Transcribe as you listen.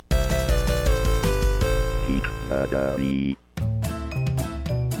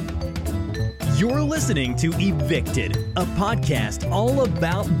You're listening to Evicted, a podcast all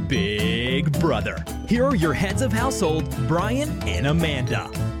about Big Brother. Here are your heads of household, Brian and Amanda.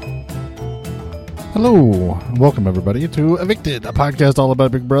 Hello, and welcome everybody to Evicted, a podcast all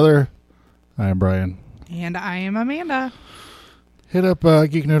about Big Brother. I am Brian. And I am Amanda. Hit up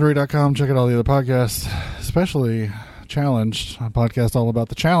geeknerdery.com, check out all the other podcasts, especially Challenged, a podcast all about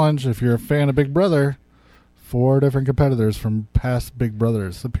the challenge. If you're a fan of Big Brother, 4 different competitors from past Big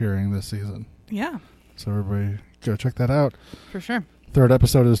Brothers appearing this season. Yeah. So everybody go check that out. For sure. 3rd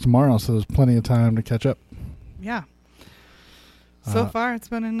episode is tomorrow, so there's plenty of time to catch up. Yeah. So far, it's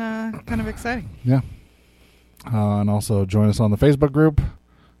been kind of exciting. Yeah. And also join us on the Facebook group.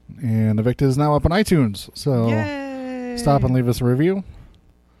 And Evicted is now up on iTunes. So Yay! Stop and leave us a review.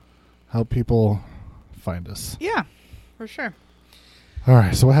 Help people find us. Yeah, for sure. All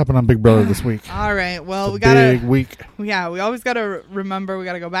right. So what happened on Big Brother this week? All right. Well, we got a big week. Yeah, we always got to remember we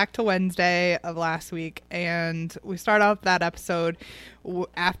got to go back to Wednesday of last week. And we start out that episode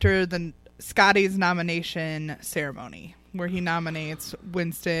after Scotty's nomination ceremony, where he nominates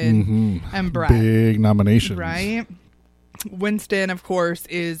Winston and Brett. Big nominations. Right? Winston, of course,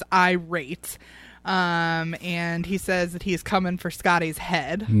 is irate. And he says that he's coming for Scotty's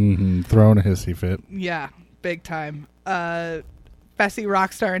head. Throwing a hissy fit. Yeah, big time. Fessy,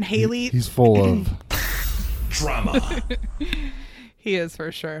 Rockstar, and Haley. He's full of drama. He is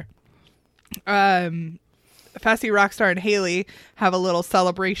for sure. Fessy, Rockstar, and Haley have a little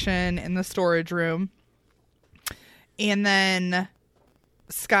celebration in the storage room. And then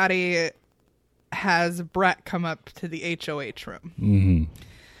Scotty has Brett come up to the HOH room.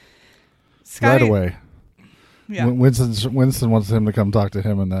 Scotty, right away. Yeah. Winston wants him to come talk to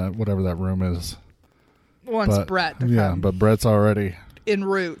him in that whatever that room is. Wants Brett to come. But Brett's already en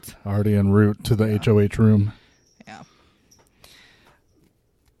route to the HOH room.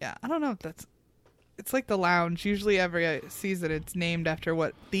 Yeah, I don't know if it's like the lounge. Usually every season it's named after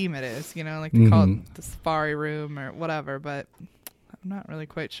what theme it is, like they call it the safari room or whatever, but I'm not really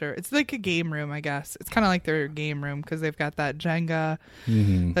quite sure. It's like a game room, I guess. It's kind of like their game room because they've got that Jenga,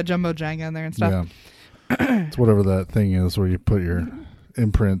 that jumbo Jenga in there and stuff. Yeah. It's whatever that thing is where you put your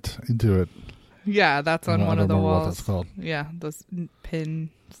imprint into it. Yeah, that's on one of the walls. What that's called. Yeah, those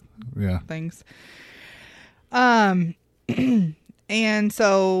pin things. And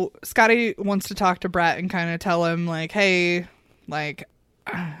so Scotty wants to talk to Brett and kind of tell him like, hey, like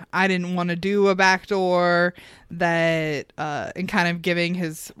I didn't want to do a backdoor, that and kind of giving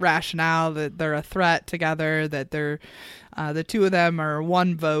his rationale that they're a threat together, that they're the two of them are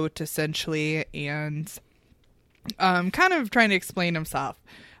one vote essentially, and kind of trying to explain himself.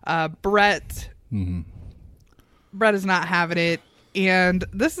 Brett is not having it, and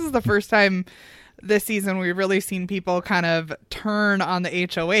this is the first time this season we've really seen people kind of turn on the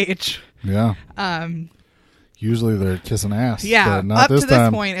HOH. Yeah. Usually they're kissing ass. Yeah. But not up this to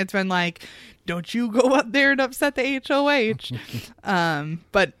time. this point, it's been like, don't you go up there and upset the HOH.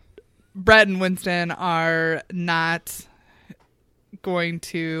 But Brett and Winston are not going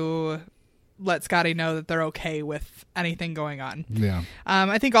to let Scotty know that they're okay with anything going on. Yeah.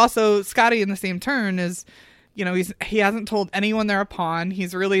 I think also Scotty in the same turn is, he hasn't told anyone they're a pawn.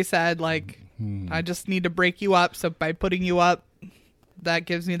 He's really said like, I just need to break you up. So by putting you up, that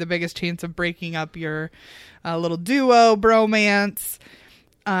gives me the biggest chance of breaking up your little duo bromance.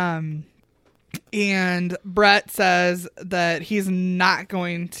 And Brett says that he's not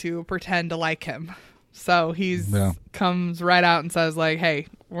going to pretend to like him. So comes right out and says like, hey,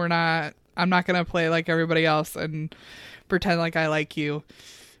 I'm not going to play like everybody else and pretend like I like you.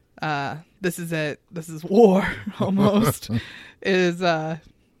 This is it. This is war almost is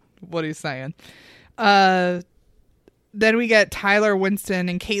what he's saying. Then we get Tyler, Winston,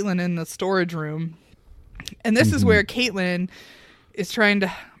 and Caitlin in the storage room. And this is where Caitlin is trying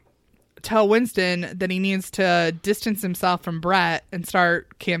to tell Winston that he needs to distance himself from Brett and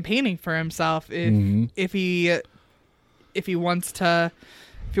start campaigning for himself if he wants to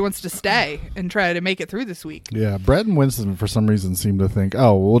stay and try to make it through this week. Yeah, Brett and Winston for some reason seem to think,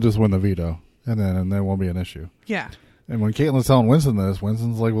 oh, we'll just win the veto and then it won't be an issue. Yeah. And when Caitlin's telling Winston this,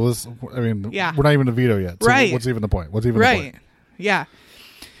 Winston's like, well, we're not even a veto yet. So right. What's even the point? The point? Yeah.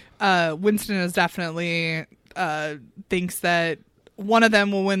 Winston is definitely thinks that one of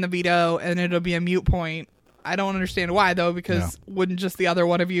them will win the veto and it'll be a moot point. I don't understand why, though, because wouldn't just the other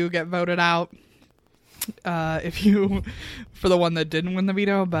one of you get voted out for the one that didn't win the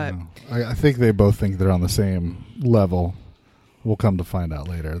veto? But I think they both think they're on the same level. We'll come to find out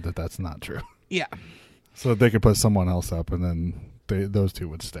later that that's not true. Yeah. So they could put someone else up and then those two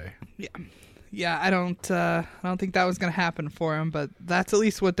would stay. Yeah. Yeah, I don't think that was going to happen for him, but that's at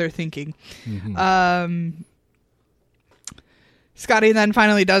least what they're thinking. Scotty then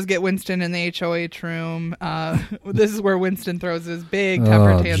finally does get Winston in the HOH room. This is where Winston throws his big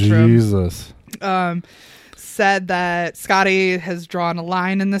temper tantrum. Jesus. Said that Scotty has drawn a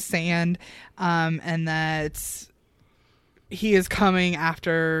line in the sand, and that he is coming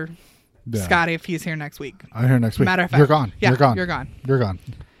after Scotty if he's here next week. I'm here next week. Matter of fact, you're gone. Yeah, you're gone. You're gone. You're gone.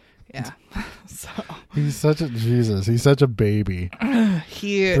 Yeah. So he's such a Jesus. He's such a baby.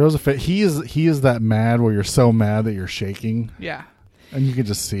 He throws a fit. He is that mad where you're so mad that you're shaking. Yeah. And you can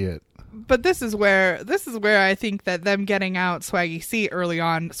just see it. But this is where I think that them getting out Swaggy C early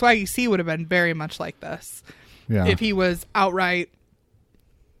on, Swaggy C would have been very much like this. Yeah. If he was outright,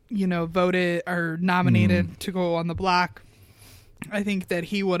 voted or nominated to go on the block, I think that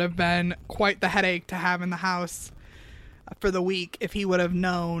he would have been quite the headache to have in the house for the week if he would have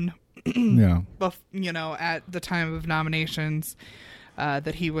known, at the time of nominations,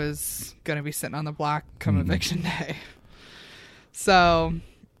 that he was going to be sitting on the block come eviction day. So,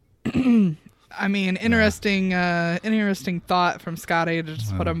 I mean, interesting thought from Scotty to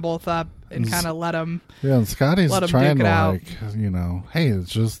just put them both up and kind of let them. Yeah, and Scotty's trying to hey,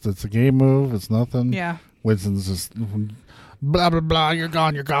 it's a game move. It's nothing. Yeah. Winston's just blah, blah, blah. You're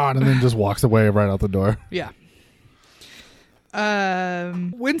gone. And then just walks away right out the door. Yeah.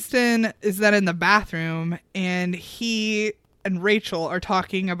 Winston is then in the bathroom, and he and Rachel are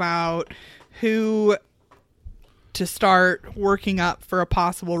talking about who to start working up for a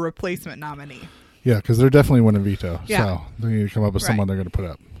possible replacement nominee. Yeah, because they're definitely winning veto. Yeah. So they need to come up with someone they're going to put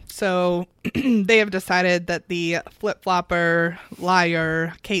up. So they have decided that the flip-flopper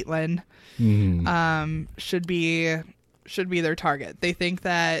liar, Caitlin, should be their target. They think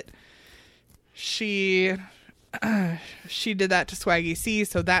that she did that to Swaggy C,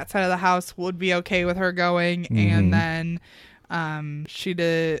 so that side of the house would be okay with her going, and then she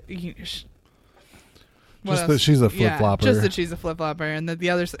did. Just that she's a flip-flopper. Just that she's a flip-flopper, and that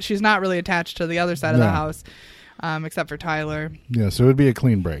the other she's not really attached to the other side of the house, except for Tyler. Yeah, so it would be a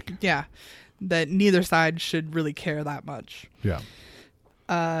clean break. Yeah, that neither side should really care that much. Yeah.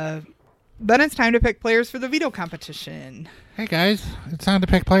 Then it's time to pick players for the veto competition. Hey guys, it's time to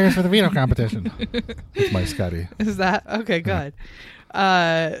pick players for the veto competition. It's my Scotty. Is that okay? Good.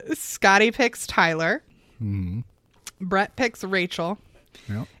 Scotty picks Tyler. Brett picks Rachel.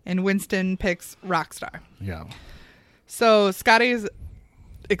 Yep. And Winston picks Rockstar. Yeah. So Scotty's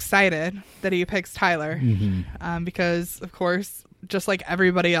excited that he picks Tyler because, of course, just like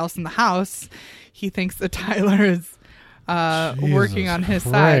everybody else in the house, he thinks that Tyler is working on his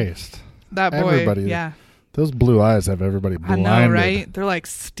side. That boy, everybody, those blue eyes have everybody blinded. I know, right? They're like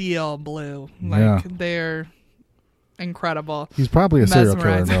steel blue. They're incredible. He's probably a serial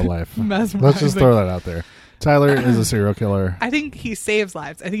killer in real life. Let's just throw that out there. Tyler is a serial killer. I think he saves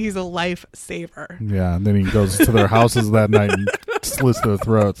lives. I think he's a life saver. Yeah, and then he goes to their houses that night and slits their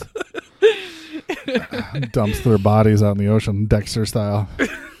throats. Dumps their bodies out in the ocean, Dexter style.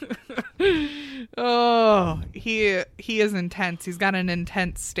 Oh, he is intense. He's got an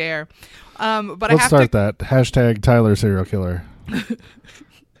intense stare. But let's start that. Hashtag Tyler serial killer.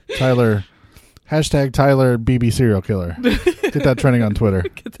 Hashtag Tyler BB serial killer. Get that trending on Twitter.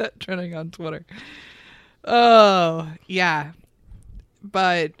 Get that trending on Twitter. Oh, yeah.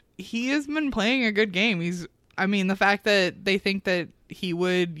 But he has been playing a good game. The fact that they think that he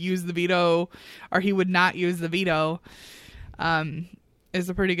would use the veto or he would not use the veto is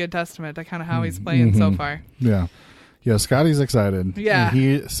a pretty good testament to kind of how he's playing so far. Yeah. Yeah, Scotty's excited. Yeah. And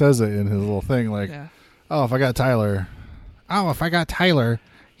he says it in his little thing like, if I got Tyler,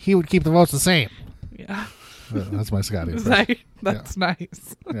 he would keep the votes the same. Yeah. That's my Scotty. That's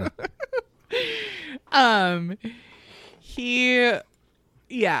nice. Yeah.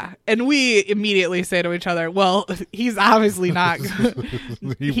 And we immediately say to each other, well, he's obviously not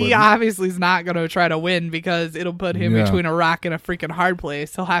he obviously is not going to try to win because it'll put him between a rock and a freaking hard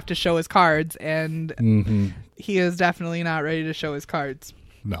place. He'll have to show his cards, and he is definitely not ready to show his cards.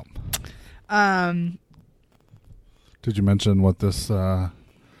 No. Did you mention what this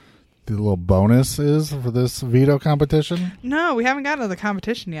the little bonus is for this veto competition? No, we haven't gotten to the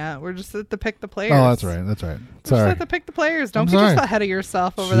competition yet. We're just at the pick the players. Oh, that's right. Sorry. Just at the pick the players. Don't get just ahead of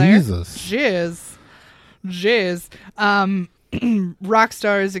yourself over there. Jizz.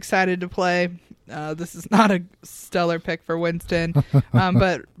 Rockstar is excited to play. This is not a stellar pick for Winston,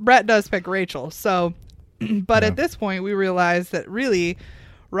 but Brett does pick Rachel. So, at this point, we realize that really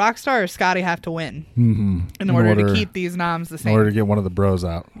Rockstar or Scotty have to win in order to keep these noms the same. In order to get one of the bros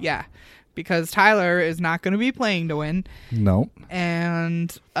out. Yeah. because Tyler is not going to be playing to win. No.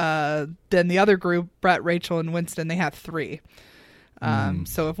 And then the other group, Brett, Rachel, and Winston, they have 3.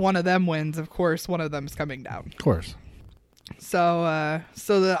 So if one of them wins, of course, one of them's coming down. Of course. So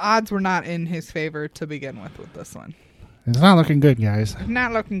the odds were not in his favor to begin with this one. It's not looking good, guys.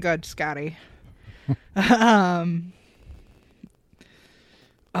 Not looking good, Scotty. Fessy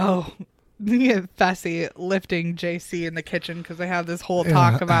lifting JC in the kitchen because they have this whole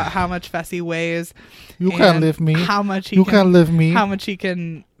talk about how much Fessy weighs. You can't lift me. How much he can't lift me. How much he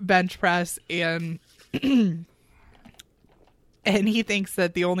can bench press, and and he thinks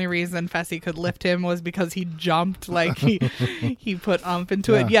that the only reason Fessy could lift him was because he jumped, like he put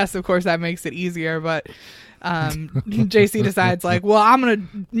into it. Yes, of course that makes it easier, but JC decides like, well, I'm gonna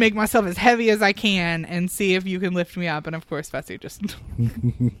make myself as heavy as I can and see if you can lift me up, and of course Fessy just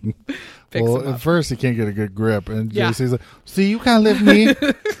picks him up. At first he can't get a good grip, and JC's like, see, you can't lift me.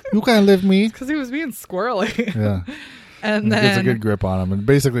 You can't lift me, because he was being squirrely. Yeah. And then gets a good grip on him and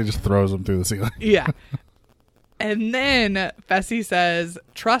basically just throws him through the ceiling. Yeah. And then Fessy says,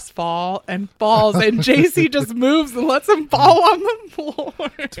 trust fall, and falls, and JC just moves and lets him fall on the floor.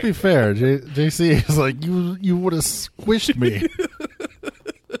 To be fair, JC is like, you would have squished me.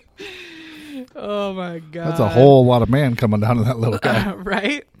 Oh, my God. That's a whole lot of man coming down to that little guy.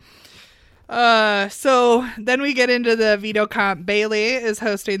 Right? So then we get into the veto comp. Bailey is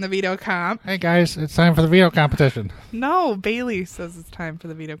hosting the veto comp. Hey, guys, it's time for the veto competition. No, Bailey says it's time for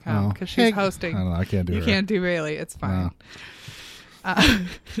the veto comp because she's hosting. I don't know. I can't do it. You can't do Bailey. It's fine. No.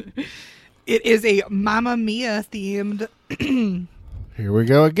 It is a Mamma Mia themed here we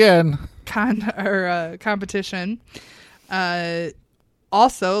go again. Competition.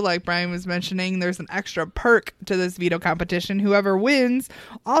 Also, like Brian was mentioning, there's an extra perk to this veto competition. Whoever wins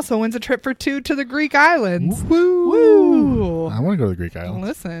also wins a trip for 2 to the Greek islands. Woo! I want to go to the Greek islands.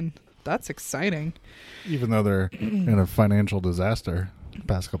 Listen, that's exciting. Even though they're in a financial disaster the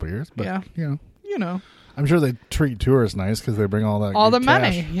past couple of years. But, you know. I'm sure they treat tourists nice because they bring all the cash.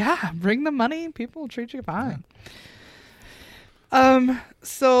 Money. Yeah, bring the money. People will treat you fine.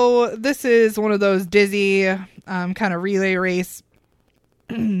 So this is one of those dizzy kind of relay race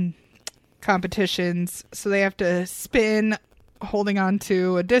competitions. So they have to spin holding on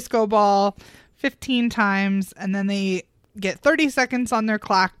to a disco ball 15 times, and then they get 30 seconds on their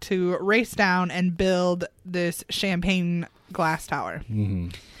clock to race down and build this champagne glass tower.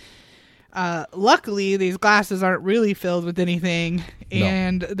 Luckily, these glasses aren't really filled with anything,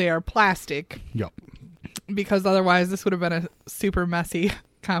 and they are plastic. Yep. Because otherwise this would have been a super messy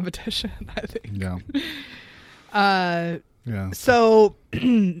competition, I think. Yeah. So,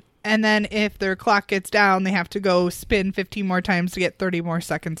 and then if their clock gets down, they have to go spin 15 more times to get 30 more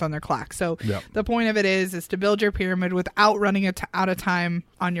seconds on their clock. So the point of it is to build your pyramid without running out of time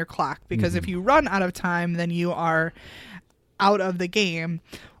on your clock. Because if you run out of time, then you are out of the game.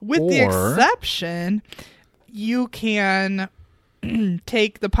 With the exception, you can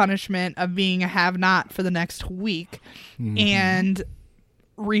take the punishment of being a have-not for the next week and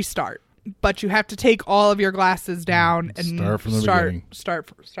restart. But you have to take all of your glasses down and start from the beginning.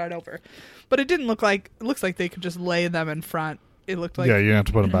 Start over. But it didn't look like it looks like they could just lay them in front. It looked like you have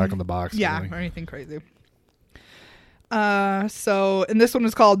to put them back in the box. Yeah, or anything crazy. So and this one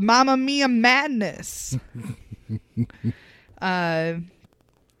was called Mamma Mia Madness.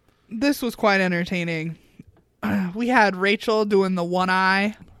 This was quite entertaining. We had Rachel doing the one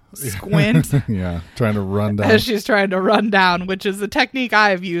eye squint. Trying to run down. As she's trying to run down, which is a technique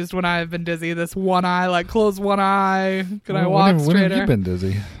I've used when I've been dizzy. This one eye, like close one eye. Can I walk straighter? When have you been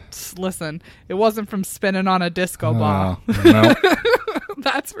dizzy? Listen, it wasn't from spinning on a disco ball. No.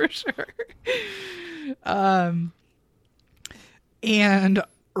 That's for sure. And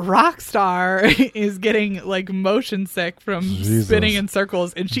Rockstar is getting like motion sick from spinning in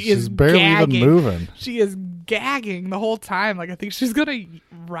circles, and she's barely gagging. Even moving. She is gagging the whole time. Like I think she's gonna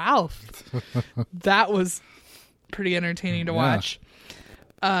Ralph. That was pretty entertaining to watch.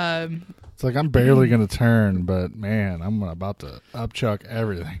 It's like I'm barely gonna turn, but man, I'm about to upchuck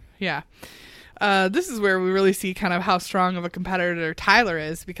everything. Yeah. This is where we really see kind of how strong of a competitor Tyler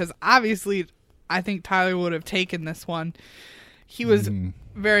is, because obviously I think Tyler would have taken this one. He was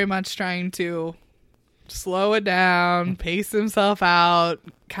very much trying to slow it down, pace himself out,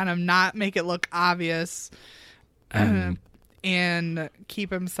 kind of not make it look obvious, and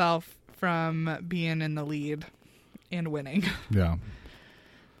keep himself from being in the lead and winning. Yeah.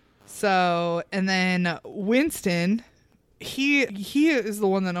 So, and then Winston, he is the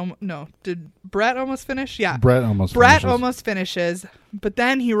one that did Brett almost finish? Yeah. Brett almost finishes, but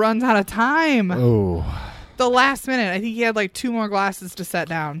then he runs out of time. Oh. the last minute. I think he had like 2 more glasses to set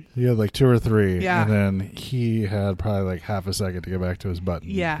down. He had like 2 or 3. Yeah. And then he had probably like half a second to get back to his button.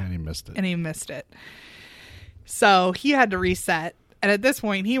 Yeah. And he missed it. So he had to reset. And at this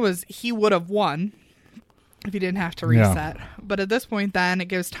point, he would have won if he didn't have to reset. Yeah. But at this point, then it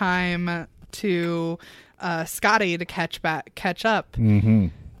gives time to Scotty to catch up. Mm-hmm.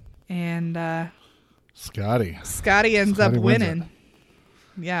 And Scotty ends up winning.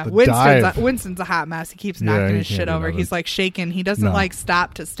 Yeah, Winston's a hot mess. He keeps knocking his shit over. He's like shaking. He doesn't like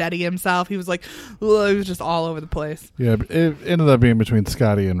stop to steady himself. He was like, he was just all over the place. Yeah, it ended up being between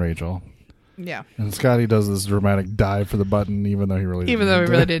Scotty and Rachel. Yeah, and Scotty does this dramatic dive for the button, even though he really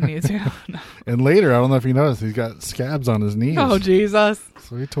didn't need to. No. And later, I don't know if you noticed, he's got scabs on his knees. Oh Jesus!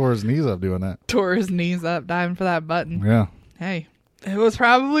 So he tore his knees up doing that. Diving for that button. Yeah. Hey, it was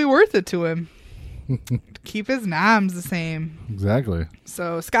probably worth it to him. Keep his noms the same. Exactly.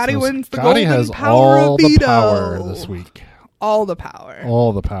 So Scotty wins the Scotty golden has power all of the veto. power this week. All the power.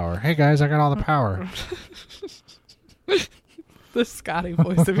 All the power. Hey guys, I got all the power. The Scotty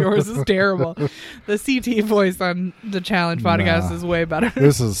voice of yours is terrible. The CT voice on the Challenge podcast is way better.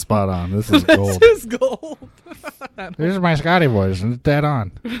 This is spot on. This is gold. This is gold. This is my Scotty voice, and it's dead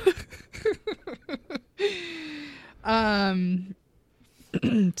on.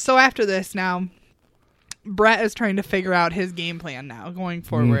 So after this now, Brett is trying to figure out his game plan now going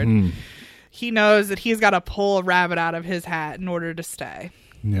forward. Mm-hmm. He knows that he's got to pull a rabbit out of his hat in order to stay.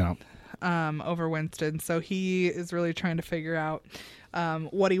 Yeah. Over Winston. So he is really trying to figure out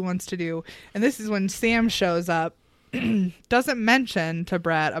what he wants to do. And this is when Sam shows up. Doesn't mention to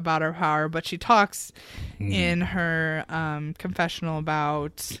Brett about her power, but she talks in her confessional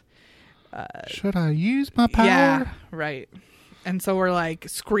about should I use my power? Yeah, right. And so we're like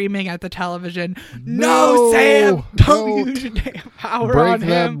screaming at the television, no Sam, don't use your damn power on him. Break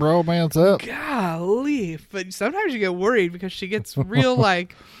that bromance up. Golly. But sometimes you get worried because she gets real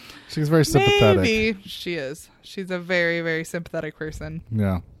like... She's very sympathetic. Maybe she is. She's a very, very sympathetic person.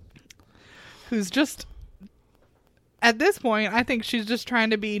 Yeah. Who's just... At this point, I think she's just trying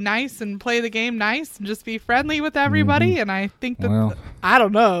to be nice and play the game nice and just be friendly with everybody. Mm-hmm. And I think that... I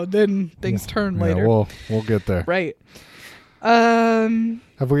don't know. Then things turn later. We'll get there. Right.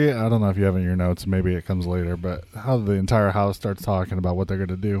 Have we? I don't know if you have in your notes. Maybe it comes later. But how the entire house starts talking about what they're going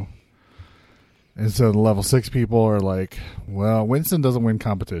to do, and so the level 6 people are like, "Well, Winston doesn't win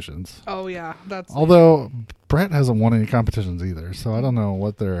competitions." Oh yeah, that's. Although Brett hasn't won any competitions either, so I don't know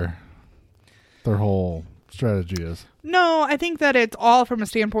what their whole strategy is. No, I think that it's all from a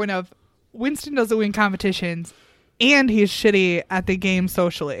standpoint of Winston doesn't win competitions, and he's shitty at the game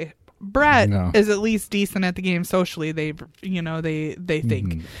socially. Brett is at least decent at the game socially. They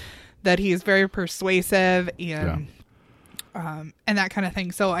think that he's very persuasive and that kind of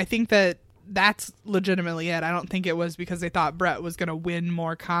thing. So I think that that's legitimately it. I don't think it was because they thought Brett was going to win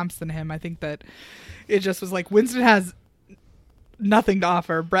more comps than him. I think that it just was like Winston has nothing to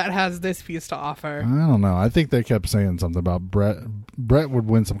offer. Brett has this piece to offer. I don't know. I think they kept saying something about Brett. Brett would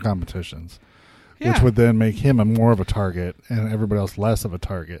win some competitions. Yeah. Which would then make him more of a target and everybody else less of a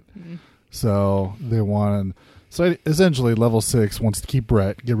target. Mm-hmm. So they wanted... So essentially, level 6 wants to keep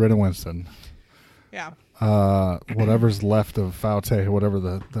Brett, get rid of Winston. Yeah. Whatever's left of Faute, whatever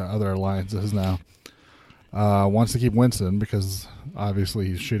the other alliance is now, wants to keep Winston because obviously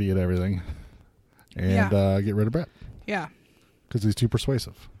he's shitty at everything. And get rid of Brett. Yeah. Because he's too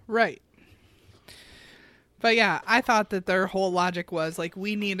persuasive. Right. But yeah, I thought that their whole logic was like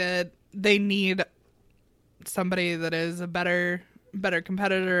they need somebody that is a better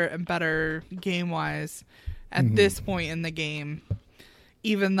competitor and better game-wise at this point in the game,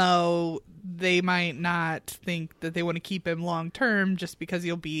 even though they might not think that they want to keep him long-term just because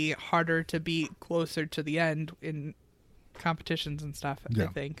he'll be harder to beat closer to the end in competitions and stuff. Yeah. I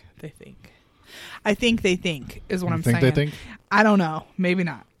think they think is what I'm saying. They think? I don't know. Maybe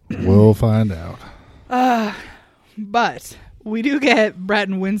not. We'll find out. But... we do get Brett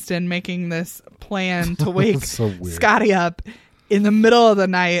and Winston making this plan to wake Scotty up in the middle of the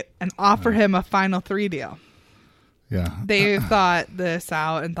night and offer him a final 3 deal. Yeah. They thought this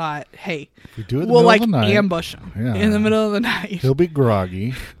out and thought, hey, we'll like ambush him in the middle of the night. He'll be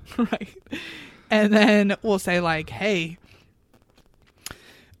groggy. Right. And then we'll say like, hey,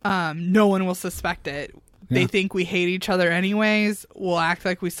 no one will suspect it. They think we hate each other anyways. We'll act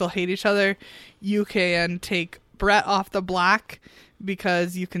like we still hate each other. You can take Brett off the block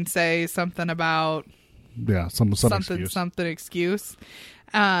because you can say something about some excuse.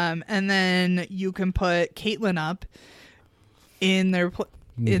 And then you can put Caitlin up in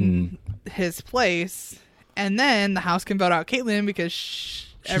in his place, and then the house can vote out Caitlin because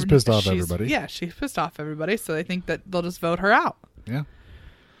She's pissed off everybody. Yeah, she's pissed off everybody, so they think that they'll just vote her out. Yeah.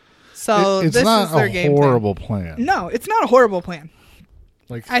 So it's this not is their a game horrible plan. plan. No, it's not a horrible plan.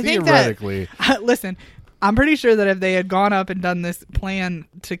 Like, I theoretically. think that, listen, I'm pretty sure that if they had gone up and done this plan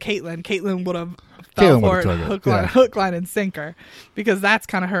to Caitlyn would have fell for it hook, line, and sinker, because that's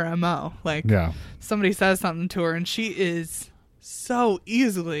kind of her MO. Like, somebody says something to her, and she is so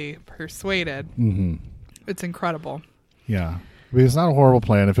easily persuaded. Mm-hmm. It's incredible. Yeah. I mean, it's not a horrible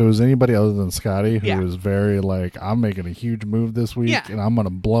plan. If it was anybody other than Scotty, who was very like, I'm making a huge move this week, and I'm going to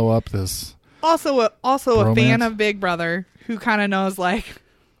blow up this. Also a fan of Big Brother who kind of knows, like,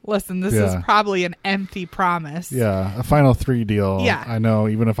 listen, this is probably an empty promise. Yeah, a final 3 deal. Yeah. I know,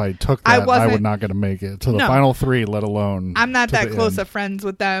 even if I took that, I would not going to make it to the final 3, let alone. I'm not that close of friends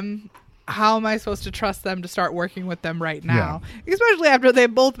with them. How am I supposed to trust them to start working with them right now? Yeah. Especially after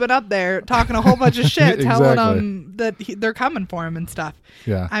they've both been up there talking a whole bunch of shit, telling them that they're coming for him and stuff.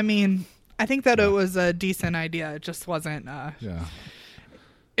 Yeah. I mean, I think that it was a decent idea. It just wasn't.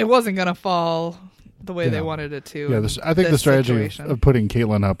 It wasn't going to fall the way they wanted it to. Yeah, I think the strategy of putting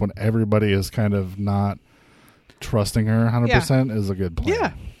Caitlyn up when everybody is kind of not trusting her 100% is a good plan.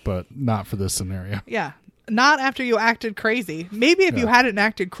 Yeah. But not for this scenario. Yeah. Not after you acted crazy. Maybe if you hadn't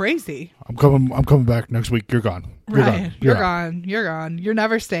acted crazy. I'm coming back next week. You're gone. You're gone. You're gone. You're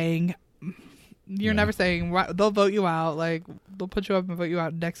never staying. You're never staying. They'll vote you out. Like, they'll put you up and vote you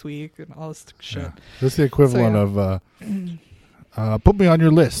out next week and all this shit. Yeah. This is the equivalent of put me on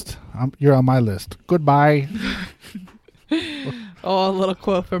your list. You're on my list. Goodbye. A little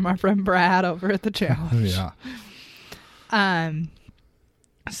quote from our friend Brad over at the challenge. Yeah.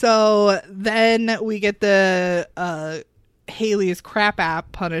 So then we get the Haley's crap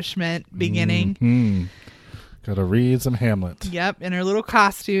app punishment beginning. Mm-hmm. Gotta read some Hamlet. Yep, in her little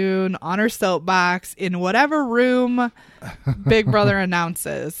costume, on her soapbox, in whatever room Big Brother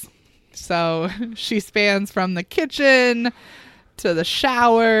announces. So she spans from the kitchen to the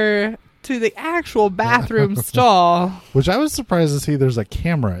shower to the actual bathroom stall. Which I was surprised to see there's a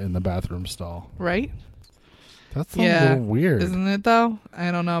camera in the bathroom stall. Right? That's a little weird. Isn't it, though?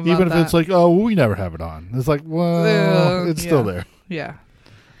 I don't know about Even if it's like, oh, we never have it on. It's like, well, it's still there. Yeah.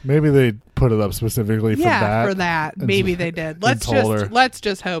 Maybe they put it up specifically for that. Yeah, for that. Maybe they did. Let's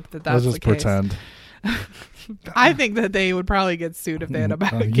just hope that that's the case. Let's just pretend. I think that they would probably get sued if they had a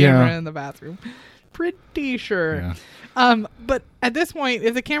camera in the bathroom. Pretty sure. Yeah. But at this point,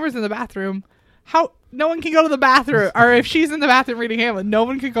 if the camera's in the bathroom, no one can go to the bathroom. Or if she's in the bathroom reading Hamlet, no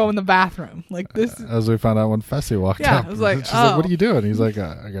one can go in the bathroom. Like this. As we found out when Fessy walked up. Yeah, I was like, she's like, what are you doing? He's like,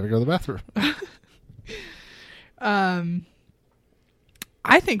 I got to go to the bathroom.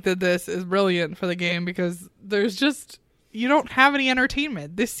 I think that this is brilliant for the game because you don't have any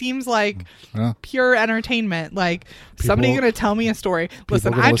entertainment. This seems like pure entertainment. Like somebody going to tell me a story.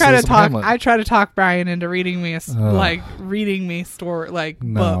 Listen, I try to talk Brian into reading me story, like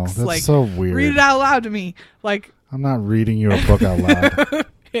books. That's like so weird. Read it out loud to me. Like I'm not reading you a book out loud.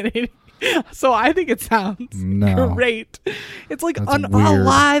 So I think it sounds great. It's like a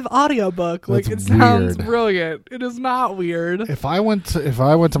live audiobook. Like it sounds brilliant. It is not weird. If I went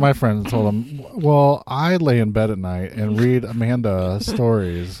to my friend and told him, well, I lay in bed at night and read Amanda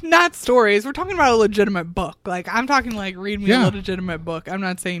stories. Not stories. We're talking about a legitimate book. Like I'm talking like read me a legitimate book. I'm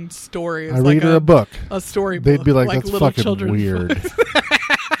not saying stories. I read her a book. A story book. They'd be like that's fucking weird.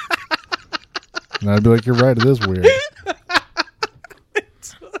 And I'd be like, you're right, it is weird.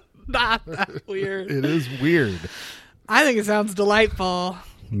 Not that weird. It is weird. I think it sounds delightful.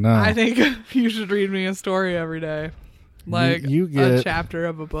 No. I think you should read me a story every day. Like you get a chapter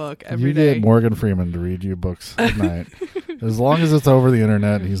of a book every day. You get Morgan Freeman to read you books at night. As long as it's over the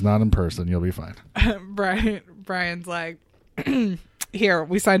internet and he's not in person, you'll be fine. Brian's like, here,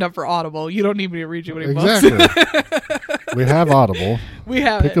 we signed up for Audible. You don't need me to read you any books. Exactly. We have Audible. We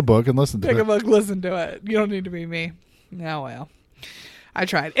have Pick a book and listen to it. Pick a book, listen to it. You don't need to be me. No, well. I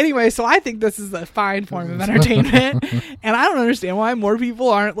tried. Anyway, so I think this is a fine form of entertainment. And I don't understand why more people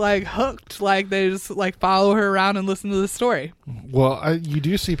aren't like hooked. Like they just like follow her around and listen to the story. Well, you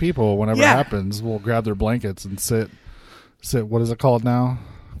do see people whenever it happens will grab their blankets and sit, what is it called now?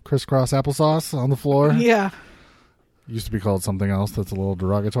 Crisscross applesauce on the floor? Yeah. Used to be called something else that's a little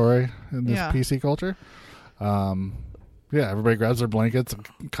derogatory in this PC culture. Everybody grabs their blankets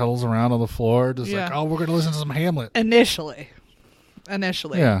and cuddles around on the floor. Just like, oh, we're going to listen to some Hamlet. Initially.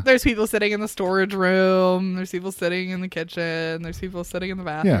 There's people sitting in the storage room, there's people sitting in the kitchen, there's people sitting in the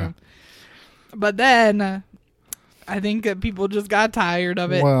bathroom. But then I think that people just got tired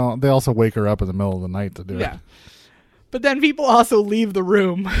of it. Well, they also wake her up in the middle of the night to do it. But then people also leave the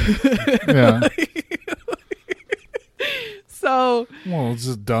room. So, well, it's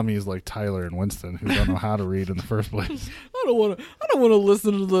just dummies like Tyler and Winston who don't know how to read in the first place. I don't want to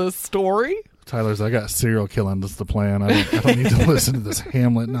listen to the story. Tyler's, I got serial killing. That's the plan. I don't need to listen to this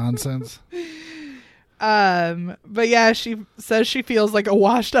Hamlet nonsense. But yeah, she says she feels like a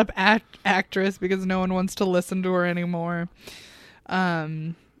washed up actress because no one wants to listen to her anymore.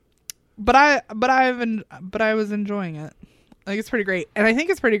 But I was enjoying it. I think it's pretty great. And I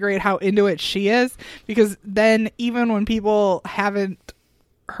think it's pretty great how into it she is, because then even when people haven't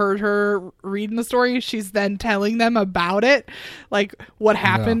heard her reading the story, she's then telling them about it, like what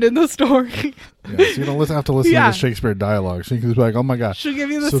happened in the story. Yeah, so you don't have to listen to the Shakespeare dialogue. She can be like, oh my gosh. She'll give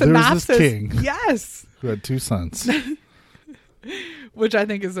you the synopsis. There was this king. Yes. Who had 2 sons. Which I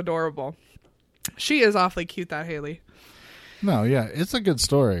think is adorable. She is awfully cute, that Haley. No, yeah, it's a good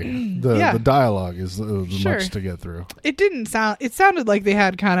story. The dialogue is much to get through. It sounded like they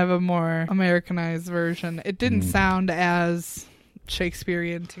had kind of a more Americanized version. It didn't sound as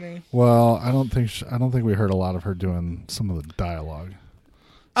Shakespearean to me. Well, I don't think we heard a lot of her doing some of the dialogue.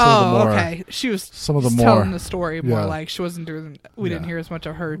 Okay. She was telling the story more like she wasn't doing. We didn't hear as much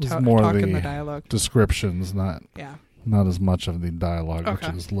of her talking the dialogue. Descriptions, not as much of the dialogue, which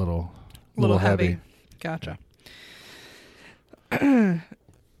is little heavy. Gotcha.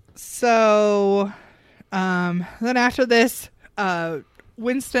 So, then after this,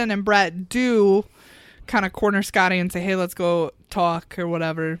 Winston and Brett do kind of corner Scotty and say, "Hey, let's go talk," or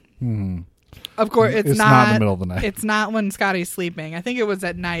whatever. Mm-hmm. Of course, it's not in the middle of the night. It's not when Scotty's sleeping. I think it was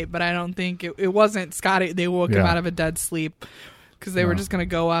at night, but I don't think it wasn't Scotty. They woke him out of a dead sleep because they were just going to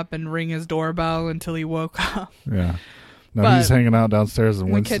go up and ring his doorbell until he woke up. Yeah. No, he's hanging out downstairs in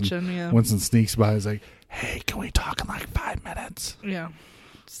the kitchen. Yeah. Winston sneaks by. He's like, "Hey, can we talk in like 5 minutes?" Yeah.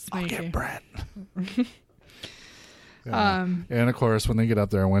 Sneaky. I'll get Brett. And of course, when they get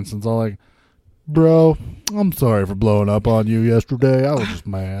up there, Winston's all like, "Bro, I'm sorry for blowing up on you yesterday. I was just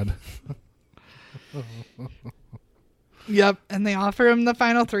mad." Yep. And they offer him the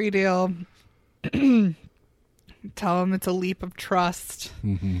final 3 deal. Tell him it's a leap of trust.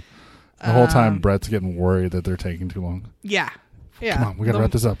 Mm-hmm. The whole time, Brett's getting worried that they're taking too long. Yeah. Yeah. Come on, we got to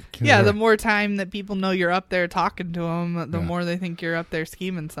wrap this up. The more time that people know you're up there talking to them, the more they think you're up there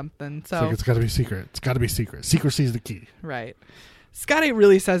scheming something. So it's got to be secret. It's got to be secret. Secrecy is the key. Right. Scotty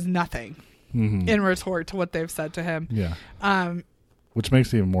really says nothing in retort to what they've said to him. Yeah. Which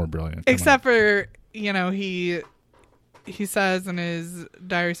makes it even more brilliant. Except for, he says in his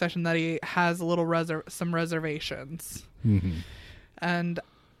diary session that he has a little some reservations. Mm-hmm. And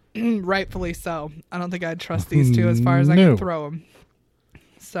rightfully so. I don't think I'd trust these two as far as I can throw them.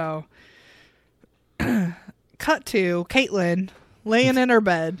 So, cut to Caitlin laying in her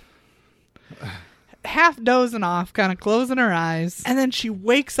bed, half dozing off, kind of closing her eyes, and then she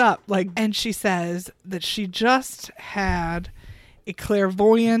wakes up and she says that she just had a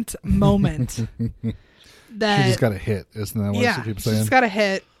clairvoyant moment. That she just got a hit, isn't that what she keeps saying? She just got a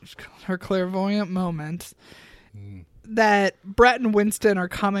hit, her clairvoyant moment. That Brett and Winston are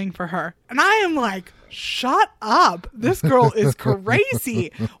coming for her. And I am like, shut up. This girl is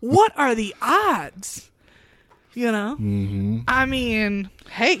crazy. What are the odds? I mean,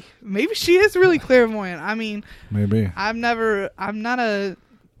 hey, maybe she is really clairvoyant. I mean, maybe. I'm not a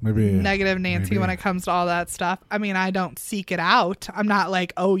negative Nancy when it comes to all that stuff. I mean, I don't seek it out. I'm not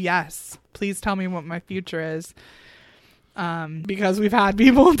like, oh yes, please tell me what my future is. Because we've had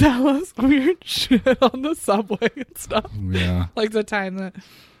people tell us weird shit on the subway and stuff. Yeah. Like the time that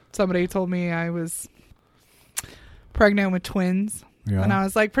somebody told me I was pregnant with twins. Yeah. And I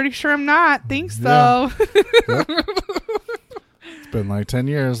was like, pretty sure I'm not. Thanks, though. Yep. It's been like 10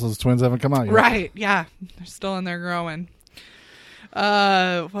 years. Those twins haven't come out yet. Right. Yeah. They're still in there growing.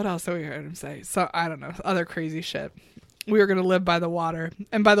 What else have we heard him say? So, I don't know. Other crazy shit. We were going to live by the water.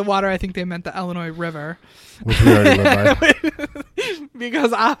 And by the water, I think they meant the Illinois River. Which we already live by.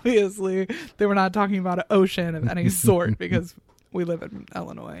 Because obviously, they were not talking about an ocean of any sort because we live in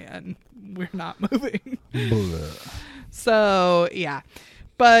Illinois and we're not moving. So, yeah.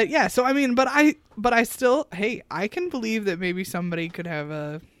 But, yeah. So, I mean, but I still, hey, I can believe that maybe somebody could have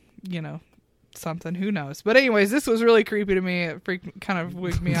a, something, who knows. But anyways, this was really creepy to me. It kind of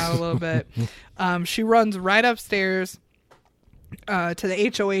wigged me out a little bit. She runs right upstairs to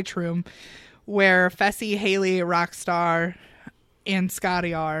the HOH room where Fessy, Haley, Rockstar, and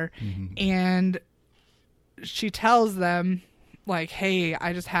Scotty are. Mm-hmm. And she tells them, like, hey,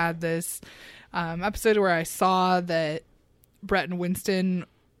 I just had this episode where I saw that Brett and Winston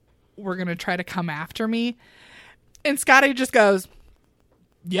were going to try to come after me. And Scotty just goes,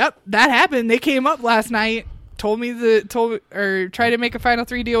 yep, that happened. They came up last night, tried to make a final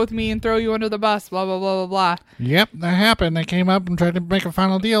 3 deal with me and throw you under the bus, blah, blah, blah, blah, blah. Yep, that happened. They came up and tried to make a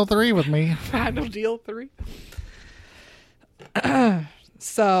final deal 3 with me. Final deal 3?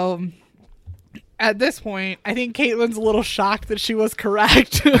 So, at this point, I think Caitlin's a little shocked that she was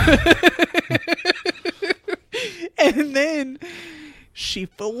correct. And then she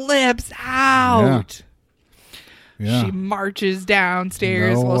flips out. Yeah. She marches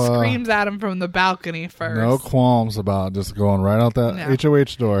downstairs, screams at him from the balcony first. No qualms about just going right out that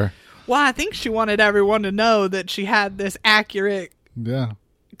HOH door. Well, I think she wanted everyone to know that she had this accurate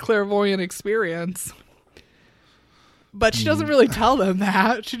clairvoyant experience. But she doesn't really tell them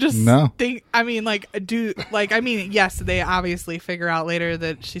that. She just yes, they obviously figure out later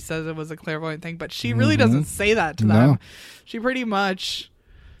that she says it was a clairvoyant thing, but she really doesn't say that to them. She pretty much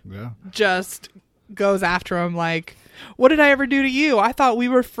just goes after him like, what did I ever do to you? I thought we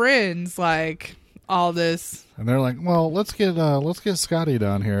were friends, like all this. And they're like, well, let's get Scotty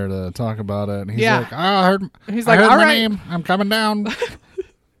down here to talk about it. And he's like, I heard my name. I'm coming down.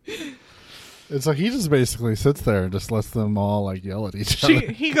 It's like he just basically sits there and just lets them all like yell at each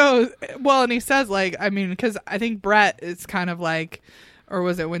other. He goes, well, and he says like, I mean, because I think Brett is kind of like, or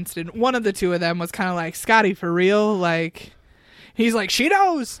was it Winston? One of the two of them was kind of like, Scotty, for real? Like, he's like, she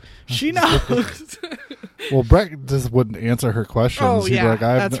knows. She knows. Well, Brett just wouldn't answer her questions. Oh, He'd be like,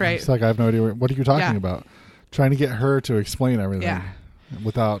 that's right. It's like, I have no idea. What are you talking about? Trying to get her to explain everything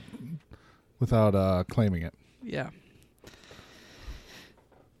without claiming it. Yeah.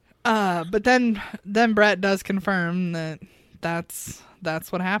 But then Brett does confirm that's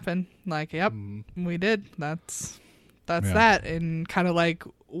what happened. Like, yep, we did. That's that. And kind of like,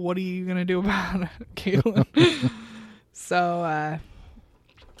 what are you gonna do about it, Caitlin? So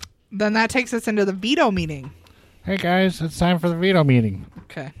then that takes us into the veto meeting. Hey guys, it's time for the veto meeting.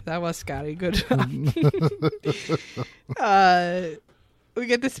 Okay, that was Scotty. Good job. We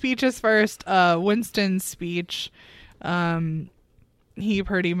get the speeches first. Winston's speech. He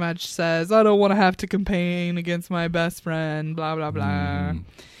pretty much says, I don't want to have to campaign against my best friend, blah, blah, blah.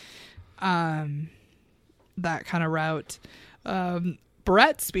 That kind of route.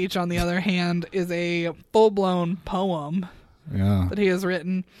 Brett's speech, on the other hand, is a full-blown poem that he has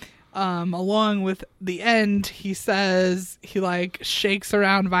written. Along with the end, he says, he like shakes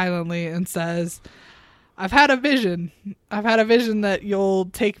around violently and says, I've had a vision. I've had a vision that you'll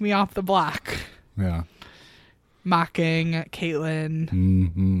take me off the block. Yeah. Mocking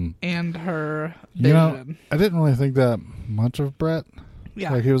Caitlin and her vision. You know, I didn't really think that much of Brett.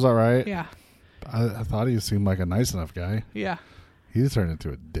 Yeah. Like, he was all right. Yeah. I thought he seemed like a nice enough guy. Yeah. He's turned into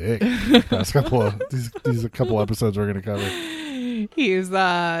a dick. Last couple of these couple episodes we're going to cover. He's,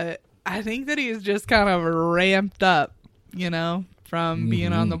 I think that he's just kind of ramped up, you know, from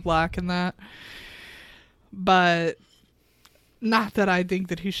being on the block and that. But not that I think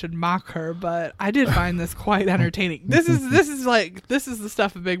that he should mock her, but I did find this quite entertaining. This is the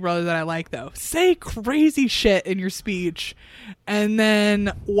stuff of Big Brother that I like, though. Say crazy shit in your speech and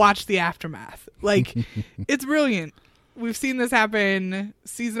then watch the aftermath. Like, it's brilliant. We've seen this happen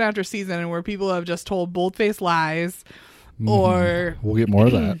season after season where people have just told bold-faced lies or... We'll get more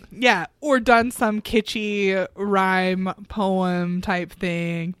of that. Yeah, or done some kitschy rhyme poem type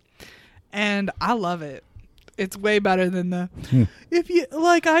thing. And I love it. It's way better than the, if you,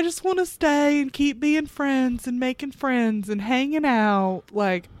 like, I just want to stay and keep being friends and making friends and hanging out.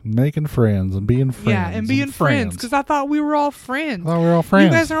 Like, making friends and being friends. Yeah, and being friends. Because I thought we were all friends. I thought we were all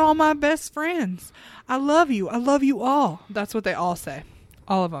friends. You guys are all my best friends. I love you. I love you all. That's what they all say.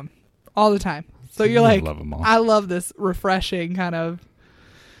 All of them. All the time. So you're like, I love this refreshing kind of,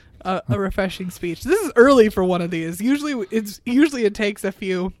 a refreshing speech. This is early for one of these. Usually it takes a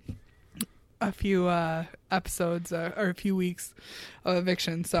few episodes or a few weeks of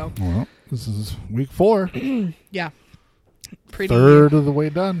eviction. So, well, this is week 4. Yeah, third of the way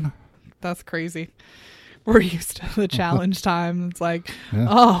done. That's crazy. We're used to the challenge time. It's like,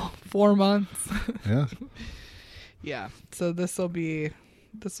 4 months. Yeah, yeah. So this will be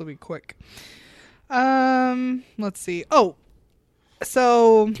quick. Let's see. Oh,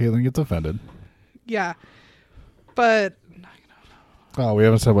 so Caitlin gets offended. Yeah, but. Oh, we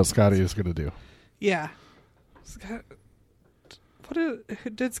haven't said what Scotty is going to do. Yeah.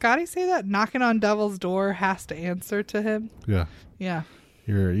 Did Scotty say that? Knocking on Devil's door has to answer to him? Yeah. Yeah.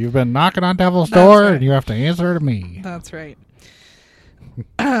 You've been knocking on Devil's door, right. And you have to answer to me. That's right.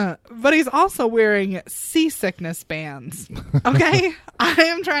 But he's also wearing seasickness bands. Okay? I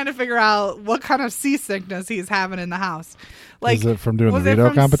am trying to figure out what kind of seasickness he's having in the house. Like, is it from doing the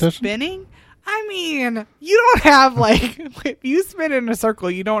veto competition? Spinning? I mean, you don't have, like, if you spin in a circle,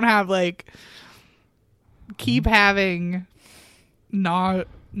 you don't have, like, keep having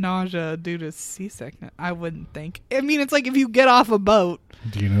nausea due to seasickness. I wouldn't think. I mean, it's like if you get off a boat.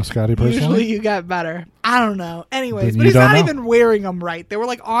 Do you know Scotty personally? Usually you get better. I don't know. Anyways, but he's not even wearing them right. They were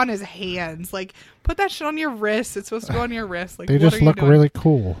like on his hands. Like, put that shit on your wrist. It's supposed to go on your wrist. Like, they just look really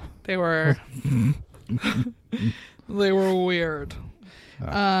cool. They were they were weird.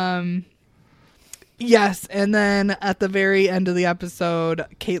 Yes, and then at the very end of the episode,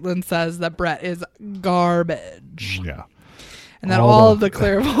 Caitlin says that Brett is garbage. Yeah. And that all the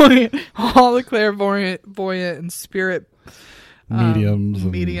clairvoyant and spirit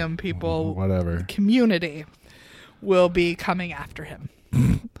medium people, whatever community, will be coming after him.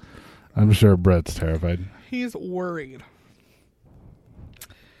 I'm sure Brett's terrified. He's worried.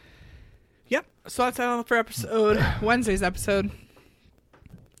 Yep. So that's all for Wednesday's episode,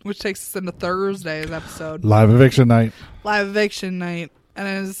 which takes us into Thursday's episode. Live eviction night. And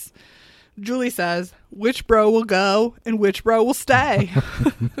as Julie says, which bro will go and which bro will stay?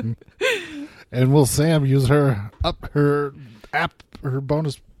 And will Sam use her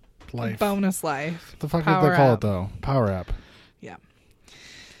bonus life? Bonus life. The fuck did they call it though? Power app. Yeah.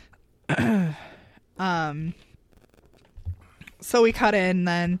 So we cut in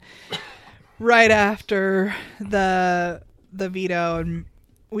then right after the veto, and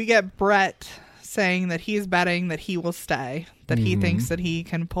we get Brett saying that he's betting that he will stay, that he thinks that he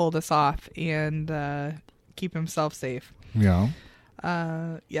can pull this off and keep himself safe. Yeah.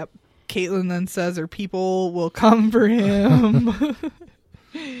 Yep. Caitlin then says her people will come for him.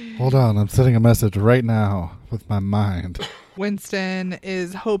 Hold on, I'm sending a message right now with my mind. Winston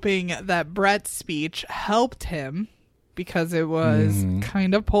is hoping that Brett's speech helped him because it was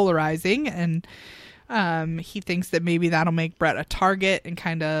kind of polarizing, and he thinks that maybe that'll make Brett a target and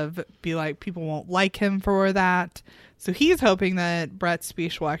kind of be like people won't like him for that. So he's hoping that Brett's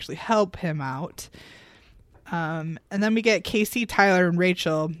speech will actually help him out. And then we get Casey, Tyler, and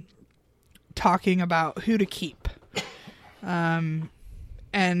Rachel talking about who to keep. And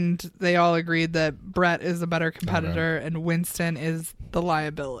they all agreed that Brett is a better competitor and Winston is the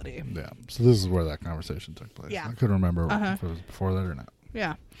liability. Yeah. So this is where that conversation took place. Yeah. I couldn't remember if it was before that or not.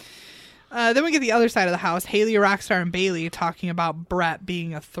 Yeah. Then we get the other side of the house. Haley, Rockstar, and Bailey talking about Brett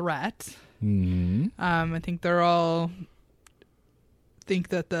being a threat. I think they're all think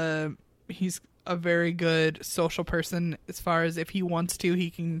that he's a very good social person as far as if he wants to, he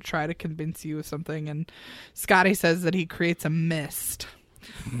can try to convince you of something. And Scotty says that he creates a mist.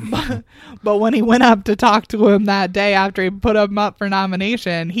 But when he went up to talk to him that day after he put him up for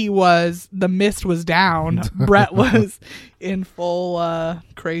nomination, the mist was down. Brett was in full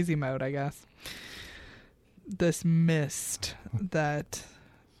crazy mode, I guess. This mist that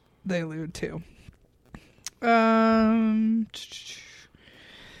they allude to.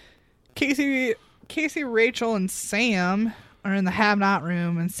 Casey, Rachel, and Sam are in the have-not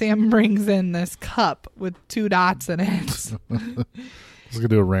room, and Sam brings in this cup with 2 dots in it. Let's go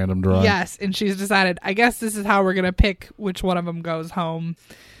do a random draw. Yes, and she's decided, I guess this is how we're going to pick which one of them goes home.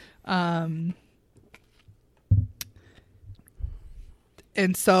 And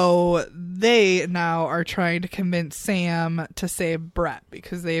so they now are trying to convince Sam to save Brett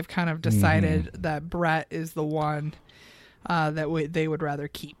because they've kind of decided that Brett is the one that they would rather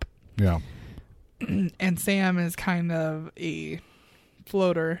keep. Yeah. And Sam is kind of a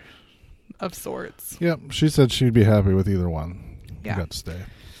floater of sorts. Yep. She said she'd be happy with either one. Yeah. Got to stay.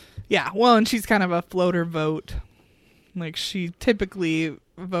 Yeah. Well, and she's kind of a floater vote. Like she typically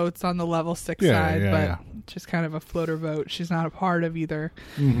votes on the level 6 side, but just kind of a floater vote. She's not a part of either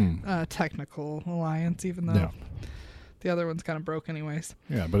technical alliance, even though the other one's kind of broke anyways.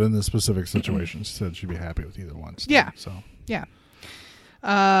 Yeah, but in this specific situation, she said she'd be happy with either one. Still, yeah. So. Yeah.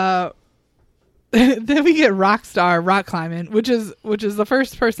 Then we get Rockstar rock climbing, which is the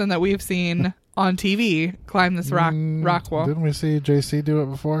first person that we've seen on TV climb this rock wall. Didn't we see JC do it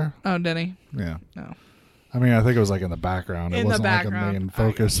before? Oh, did he? Yeah. No. I mean, I think it was like in the background. It wasn't like a main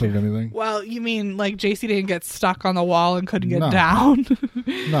focus of anything. Well, you mean like JC didn't get stuck on the wall and couldn't get down?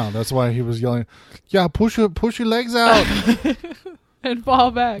 No, that's why he was yelling, "Yeah, push your legs out and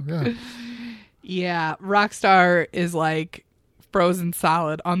fall back." Yeah. Yeah, Rockstar is like frozen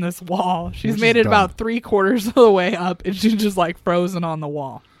solid on this wall. She's made it about 3/4 of the way up, and she's just like frozen on the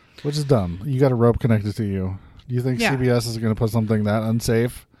wall. Which is dumb. You got a rope connected to you. Do you think CBS is going to put something that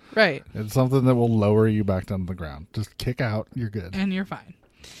unsafe? Right. It's something that will lower you back down to the ground. Just kick out. You're good. And you're fine.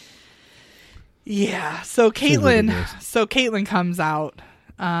 Yeah. So Caitlin comes out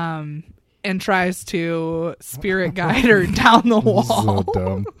and tries to spirit guide her down the wall.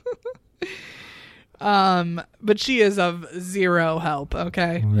 So dumb. But she is of zero help,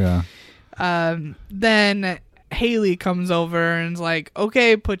 okay? Yeah. Then Haley comes over and is like,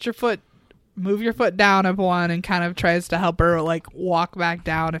 okay, move your foot down up one, and kind of tries to help her like walk back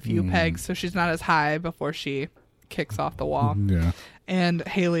down a few pegs so she's not as high before she kicks off the wall. Yeah. And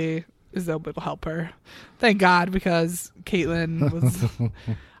Haley is able to help her. Thank God, because Caitlin was,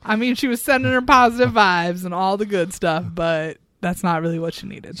 I mean, she was sending her positive vibes and all the good stuff, but that's not really what she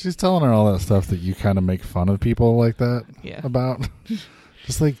needed. She's telling her all that stuff that you kind of make fun of people like that about.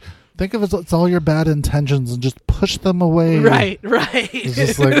 Just like, think of it's all your bad intentions and just push them away. Right. It's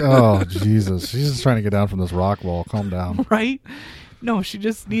just like, oh, Jesus. She's just trying to get down from this rock wall. Calm down. Right? No, she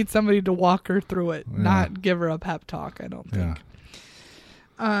just needs somebody to walk her through it, not give her a pep talk, I don't think.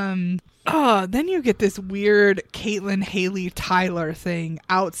 Then you get this weird Caitlin, Haley, Tyler thing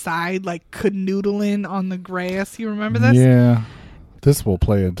outside, like canoodling on the grass. You remember this? Yeah. This will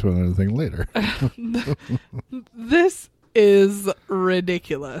play into another thing later. This is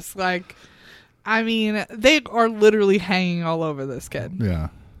ridiculous. Like, I mean, they are literally hanging all over this kid. Yeah.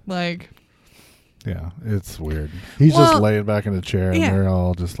 Like, yeah, it's weird. He's just laying back in the chair, and they're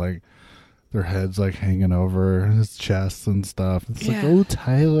all just like, their heads like hanging over his chest and stuff. It's like, oh,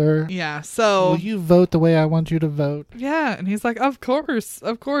 Tyler. Yeah, so... will you vote the way I want you to vote? Yeah, and he's like, of course,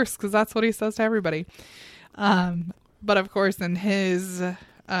 because that's what he says to everybody. But of course, in his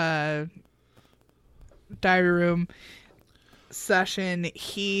diary room session,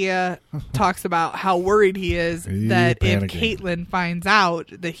 he talks about how worried he is that if Caitlin finds out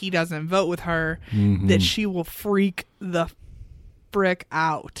that he doesn't vote with her, that she will freak the frick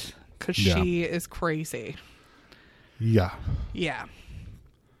out. Because she is crazy. Yeah.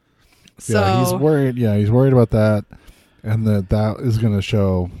 So he's worried. Yeah, he's worried about that, and that is going to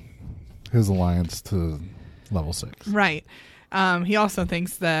show his alliance to level 6. Right. He also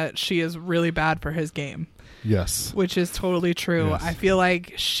thinks that she is really bad for his game. Yes. Which is totally true. Yes. I feel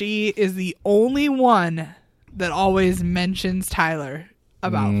like she is the only one that always mentions Tyler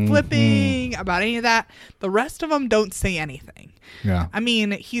about flipping, about any of that. The rest of them don't say anything. Yeah. I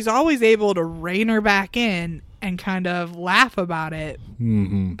mean, he's always able to rein her back in and kind of laugh about it.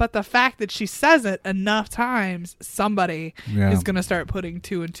 But the fact that she says it enough times, somebody is going to start putting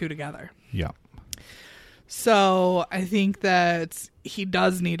 2 and 2 together. Yeah. So I think that he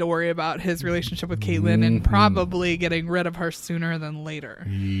does need to worry about his relationship with Caitlin and probably getting rid of her sooner than later.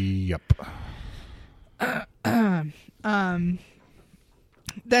 Yep.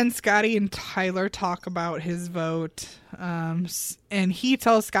 Then Scotty and Tyler talk about his vote, and he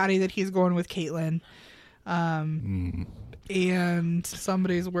tells Scotty that he's going with Caitlin, and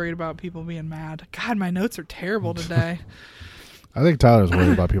somebody's worried about people being mad. God, my notes are terrible today. I think Tyler's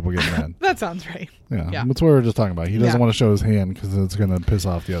worried about people getting mad. That sounds right. Yeah, that's what we were just talking about. He doesn't want to show his hand because it's going to piss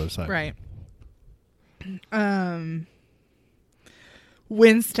off the other side. Right.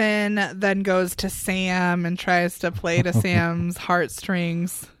 Winston then goes to Sam and tries to play to Sam's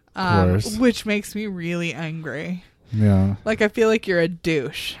heartstrings, which makes me really angry. Yeah. Like, I feel like you're a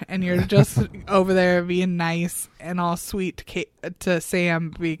douche and you're just over there being nice and all sweet to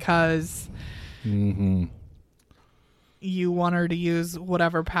Sam because you want her to use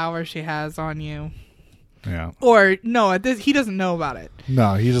whatever power she has on you. Yeah. Or, no, he doesn't know about it.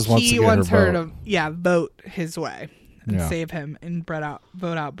 No, he just wants to get her to vote his way. And save him and vote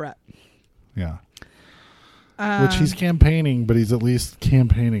out Brett. Yeah. Which he's campaigning, but he's at least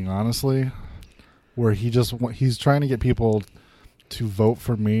campaigning honestly. Where he's trying to get people to vote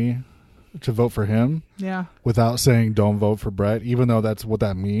for me, to vote for him. Yeah. Without saying don't vote for Brett, even though that's what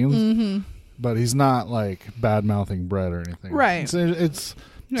that means. But he's not like bad mouthing Brett or anything. Right. It's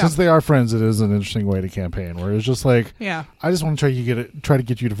since they are friends, it is an interesting way to campaign. Where it's just like, I just want to try to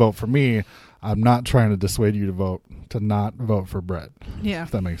get you to vote for me. I'm not trying to dissuade you to not vote for Brett. Yeah. If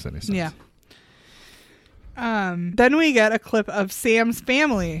that makes any sense. Yeah. Then we get a clip of Sam's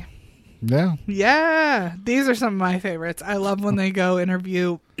family. Yeah. Yeah. These are some of my favorites. I love when they go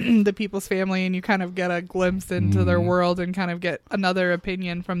interview the people's family and you kind of get a glimpse into their world and kind of get another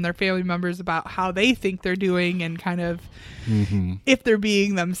opinion from their family members about how they think they're doing and kind of if they're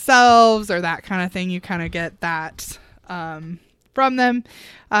being themselves or that kind of thing. You kind of get that from them.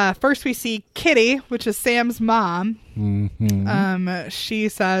 First we see Kitty, which is Sam's mom. She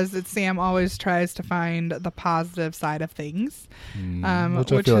says that Sam always tries to find the positive side of things. Which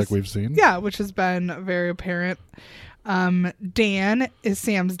I feel like we've seen. Yeah, which has been very apparent. Dan is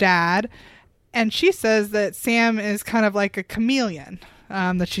Sam's dad, and she says that Sam is kind of like a chameleon.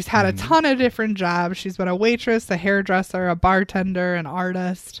 That she's had a ton of different jobs. She's been a waitress, a hairdresser, a bartender, an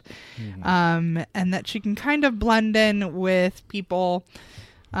artist. And that she can kind of blend in with people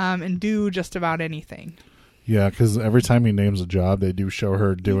and do just about anything. Yeah, because every time he names a job, they do show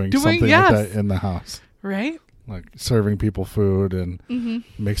her doing something yes. like that in the house. Right? Like serving people food and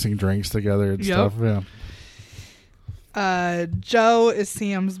mixing drinks together and stuff. Yeah. Joe is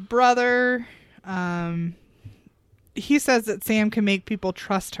Sam's brother. He says that Sam can make people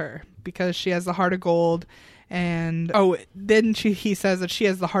trust her because she has the heart of gold. And then he says that she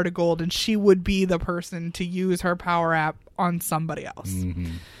has the heart of gold and she would be the person to use her power app on somebody else.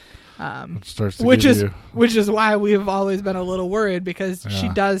 Which is why we've always been a little worried, because she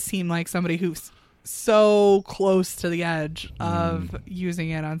does seem like somebody who's so close to the edge of using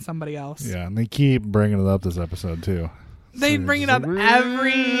it on somebody else. Yeah, and they keep bringing it up this episode too. They bring it up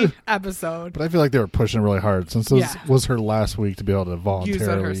every episode. But I feel like they were pushing really hard since this was her last week to be able to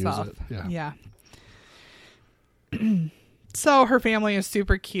voluntarily use it. Yeah. So her family is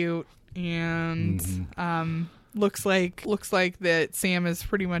super cute, and looks like that Sam is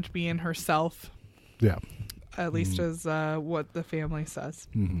pretty much being herself. Yeah. At least as what the family says.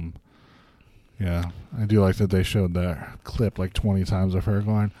 Mm-hmm. Yeah, I do like that they showed that clip like 20 times of her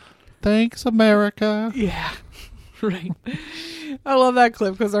going, "Thanks, America." Yeah, right. I love that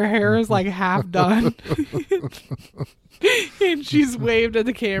clip because her hair is like half done. And she's waved at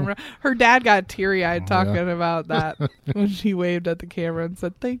the camera. Her dad got teary-eyed talking about that when she waved at the camera and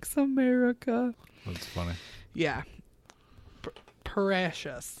said, "Thanks, America." That's funny. Yeah.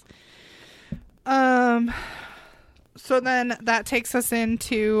 Precious. So then that takes us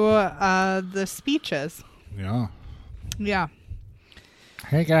into the speeches. Yeah. Yeah.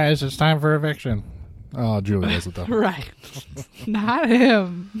 Hey guys, it's time for eviction. Oh, Julie does it though. Right. Not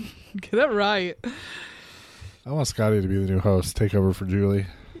him. Get it right. I want Scotty to be the new host. Take over for Julie.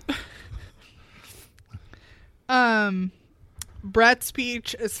 Brett's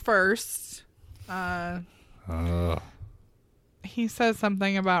speech is first. He says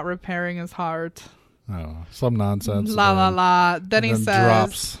something about repairing his heart. Oh, some nonsense. La la la. Then he says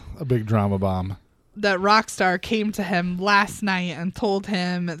drops a big drama bomb. That Rockstar came to him last night and told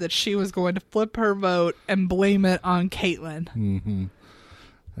him that she was going to flip her vote and blame it on Caitlyn. Mm-hmm.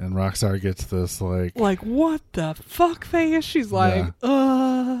 And Rockstar gets this like what the fuck face? She's like,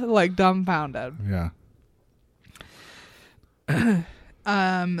 like dumbfounded. Yeah.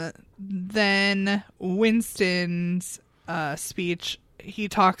 Then Winston's speech, he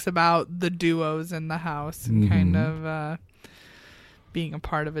talks about the duos in the house and kind of being a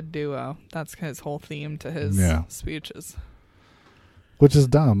part of a duo. That's his whole theme to his speeches. Which is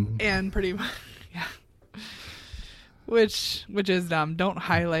dumb. And pretty much, yeah. Which is dumb. Don't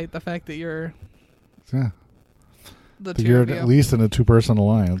highlight the fact that you're the two you're of you. At least in a two-person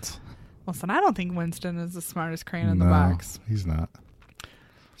alliance. Listen, I don't think Winston is the smartest crane in the box. He's not.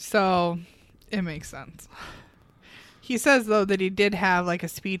 So, it makes sense. He says, though, that he did have like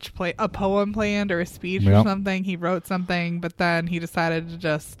a poem planned or a speech or something. He wrote something, but then he decided to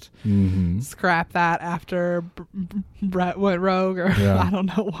just scrap that after Brett went rogue or I don't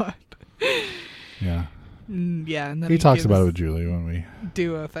know what. Yeah. Yeah. And then he talks about it with Julie when we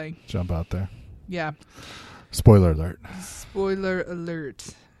do a thing. Jump out there. Yeah. Spoiler alert. Spoiler alert.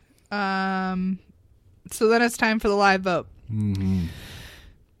 So then it's time for the live vote. Mm-hmm.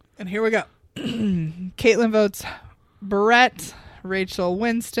 And here we go. Caitlyn votes Brett, Rachel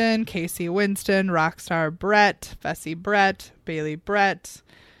Winston, Casey Winston, Rockstar Brett, Fessy Brett, Bailey Brett,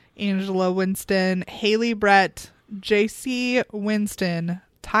 Angela Winston, Haley Brett, JC Winston,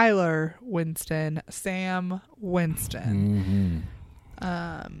 Tyler Winston, Sam Winston.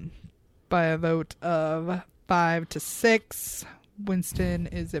 By a vote of 5-6, Winston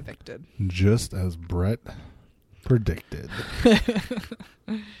is evicted. Just as Brett predicted.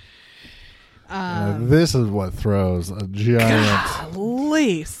 This is what throws a giant.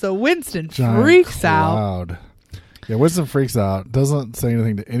 Golly. So Winston freaks out. Yeah, Winston freaks out. Doesn't say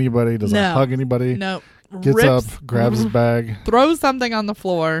anything to anybody. Doesn't hug anybody. No. Gets up, grabs his bag, throws something on the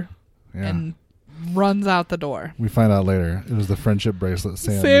floor, and runs out the door. We find out later it was the friendship bracelet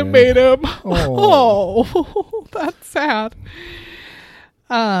Sam made him. Oh, that's sad.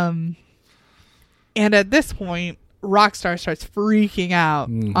 And at this point, Rockstar starts freaking out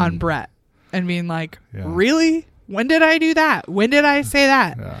on Brett and being like, really? When did I do that? When did I say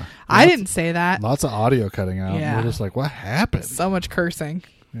that? Yeah. I didn't say that. Lots of audio cutting out. Yeah. We're just like, what happened? So much cursing.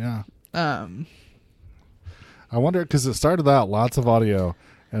 Yeah. I wonder, because it started out lots of audio,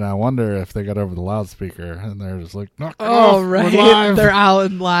 and I wonder if they got over the loudspeaker and they're just like, knock it off. Right. They're out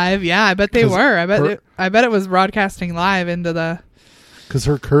and live. Yeah, I bet they were. I bet it was broadcasting live into the because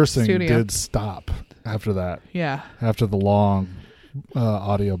her cursing studio. Did stop after that. Yeah. After the long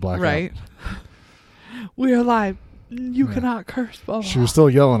audio blackout. Right. We are live. You cannot curse. Blah, blah. She was still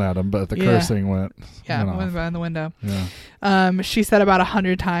yelling at him, but the cursing went behind the window. Yeah. She said about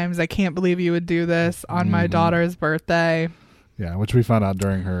 100 times, I can't believe you would do this on my daughter's birthday. Yeah, which we found out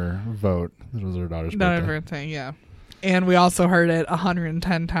during her vote. It was her daughter's birthday. Yeah. And we also heard it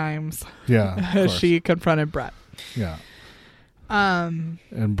 110 times. Yeah. As she confronted Brett. Yeah. And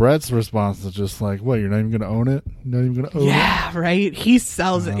Brett's response is just like, what, you're not even going to own it? Not even going to own it? Yeah, right? He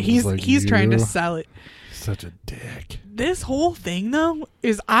sells it. He's trying to sell it. Such a dick. This whole thing, though,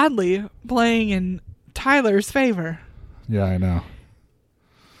 is oddly playing in Tyler's favor. Yeah, I know.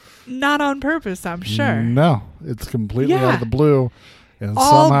 Not on purpose, I'm sure. No, it's completely out of the blue. And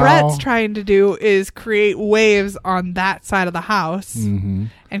all somehow, Brett's trying to do is create waves on that side of the house and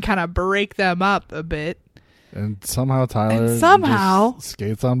kind of break them up a bit. And somehow Tyler just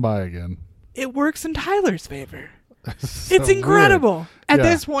skates on by again. It works in Tyler's favor. So it's incredible. Weird. At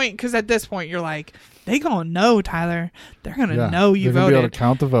this point, because at this point you're like, they gonna know, Tyler. They're gonna know you voted. They're gonna be able to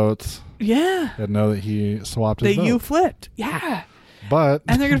count the votes. Yeah. And know that he swapped his vote. That you flipped. Yeah. But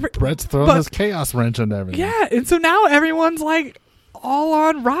and they're gonna Brett's throwing this chaos wrench into everything. Yeah, and so now everyone's like all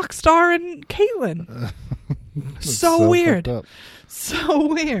on Rockstar and Caitlyn. so weird. So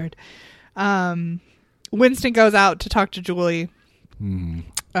weird. Winston goes out to talk to Julie.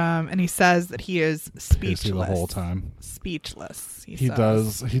 And he says that he is speechless the whole time. Speechless. He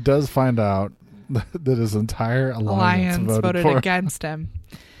does find out that his entire alliance voted against him.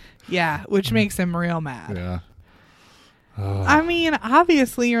 Yeah, which makes him real mad. Yeah. I mean,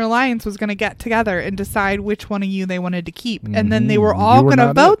 obviously your alliance was going to get together and decide which one of you they wanted to keep. And then they were all going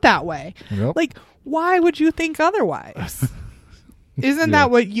to vote that way. Yep. Like, why would you think otherwise? Isn't that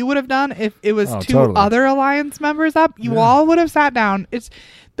what you would have done if it was two other alliance members up? You all would have sat down. It's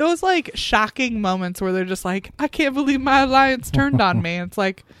those like shocking moments where they're just like, I can't believe my alliance turned on me. It's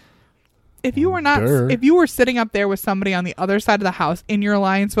like, if you were if you were sitting up there with somebody on the other side of the house and your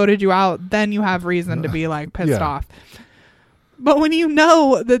alliance voted you out, then you have reason to be like pissed off. But when you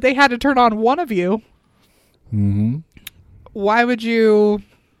know that they had to turn on one of you, why would you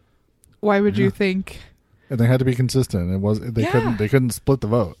think? And they had to be consistent. They couldn't split the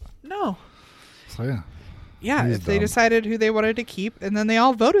vote. No. So yeah, if they decided who they wanted to keep, and then they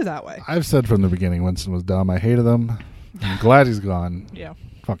all voted that way. I've said from the beginning Winston was dumb. I hated him. I'm glad he's gone. Yeah.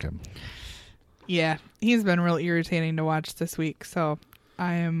 Fuck him. Yeah, he's been real irritating to watch this week, so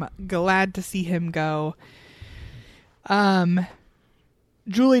I am glad to see him go.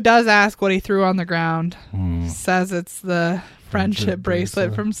 Julie does ask what he threw on the ground. Says it's the friendship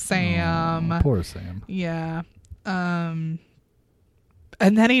bracelet from Sam. Oh, poor Sam. Yeah. And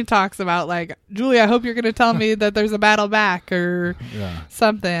then he talks about like, Julie, I hope you're going to tell me that there's a battle back or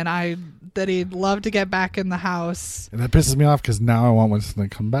something. That he'd love to get back in the house. And that pisses me off because now I want Winston to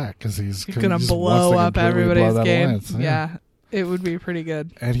come back because he's going to blow up everybody's game. Yeah. It would be pretty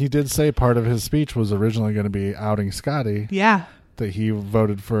good. And he did say part of his speech was originally going to be outing Scotty. Yeah. That he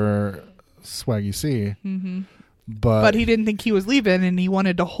voted for Swaggy C. But he didn't think he was leaving, and he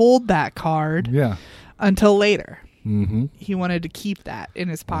wanted to hold that card until later. He wanted to keep that in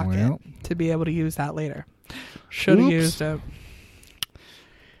his pocket to be able to use that later. Should have used it.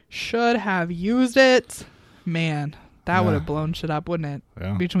 Should have used it. Man, that would have blown shit up, wouldn't it?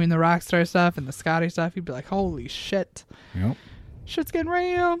 Yeah. Between the Rockstar stuff and the Scotty stuff, you'd be like, holy shit. Yep. Shit's getting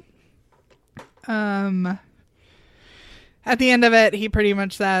real. At the end of it, he pretty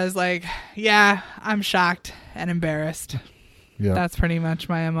much says, like, yeah, I'm shocked and embarrassed. Yeah. That's pretty much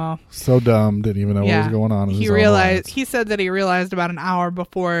my MO. So dumb, didn't even know what was going on. He said that he realized about an hour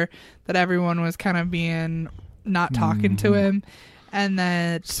before that everyone was kind of being not talking to him. And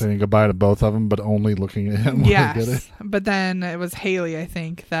that saying goodbye to both of them, but only looking at him. Yes. But then it was Haley, I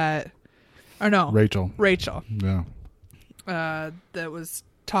think, Rachel. Yeah. That was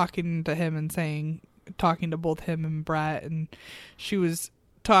talking to him and talking to both him and Brett, and she was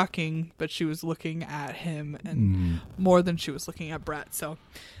talking, but she was looking at him and more than she was looking at Brett. So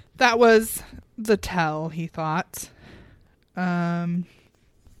that was the tell, he thought. The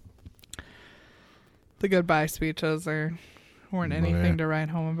goodbye speeches weren't anything to write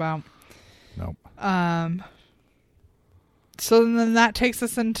home about. Nope. So then that takes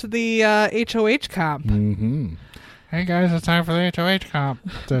us into the HOH comp. Hey guys, it's time for the HOH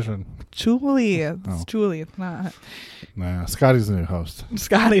competition. Julie. It's Julie. It's not. Nah, Scotty's the new host.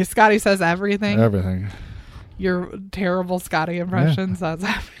 Scotty says everything. Everything. Your terrible Scotty impressions. That's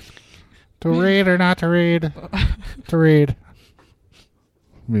everything. To read or not to read? To read.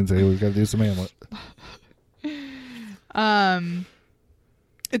 Means Haley's got to do some Hamlet.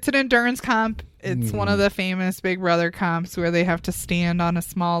 It's an endurance comp. It's one of the famous Big Brother comps where they have to stand on a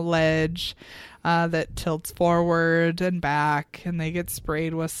small ledge that tilts forward and back, and they get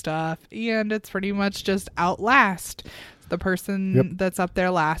sprayed with stuff, and it's pretty much just outlast. The person that's up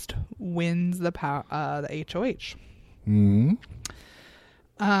there last wins the HOH.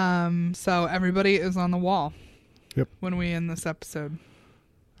 So everybody is on the wall. When we end this episode.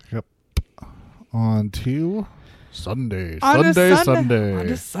 On to Sunday. On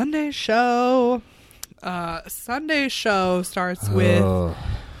to Sunday show. Sunday show starts with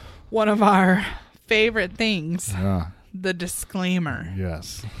one of our favorite things. The disclaimer.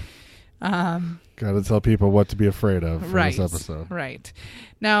 Yes. Got to tell people what to be afraid of for this episode. Right.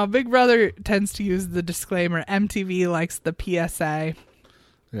 Now, Big Brother tends to use the disclaimer. MTV likes the PSA.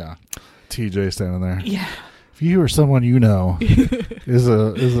 Yeah. TJ standing there. Yeah. If you or someone you know is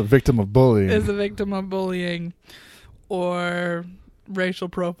a victim of bullying. Or racial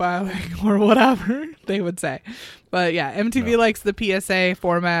profiling or whatever they would say. But yeah, MTV likes the PSA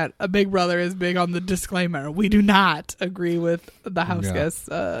format. A Big Brother is big on the disclaimer. We do not agree with the house guests'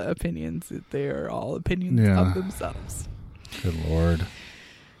 opinions. They are all opinions of themselves. Good Lord.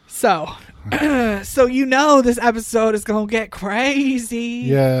 So this episode is going to get crazy.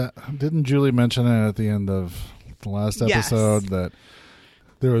 Yeah. Didn't Julie mention it at the end of the last episode that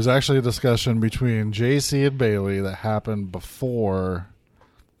there was actually a discussion between JC and Bailey that happened before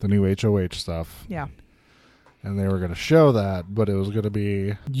the new HOH stuff. Yeah. And they were going to show that, but it was going to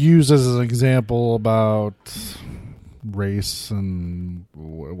be used as an example about race and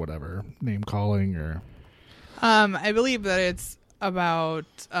whatever, name calling or... I believe that it's about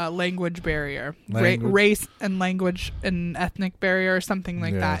language barrier. Race and language and ethnic barrier or something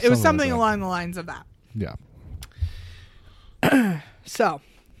like that. It was something like along the lines of that. Yeah. So...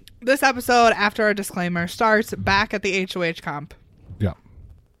 this episode, after our disclaimer, starts back at the HOH comp. Yeah.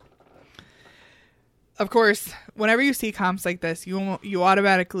 Of course, whenever you see comps like this, you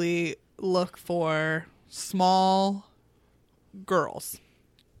automatically look for small girls.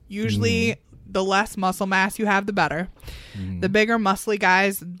 Usually, the less muscle mass you have, the better. The bigger, muscly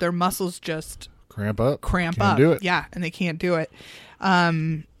guys, their muscles just cramp up. Can't do it. Yeah, and they can't do it.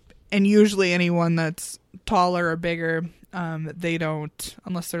 And usually, anyone that's taller or bigger... they don't,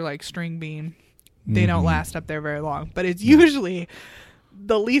 unless they're like string bean, they don't last up there very long. But it's usually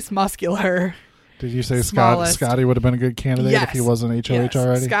the least muscular. Did you say Scotty would have been a good candidate if he wasn't HOH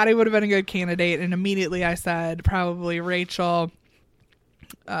already? Scotty would have been a good candidate, and immediately I said probably Rachel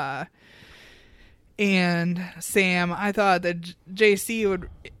and Sam. I thought that JC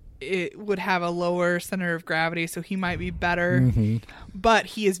would have a lower center of gravity, so he might be better. But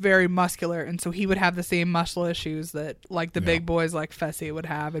he is very muscular, and so he would have the same muscle issues that like the big boys like Fessy would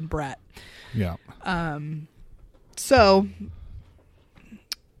have and Brett. Yeah. So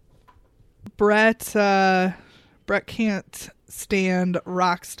Brett can't stand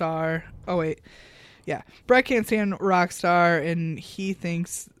Rockstar. Oh wait. Yeah. Brett can't stand Rockstar, and he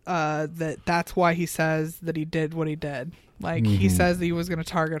thinks that's why he says that he did what he did. Like, he says that he was going to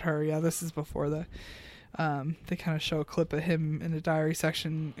target her. Yeah, this is before they kind of show a clip of him in the diary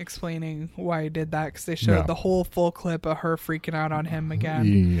section explaining why he did that, because they showed the whole full clip of her freaking out on him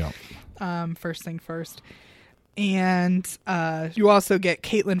again. First thing first. And you also get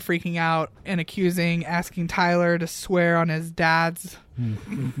Caitlyn freaking out and asking Tyler to swear on his dad's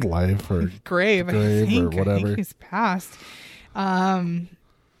life or grave or whatever. I think he's passed. And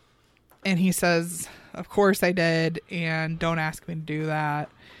he says... of course I did, and don't ask me to do that.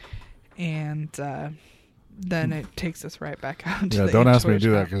 And then it takes us right back out to the don't ask me to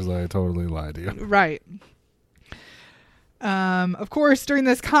do that because I totally lied to you. Right. Of course, during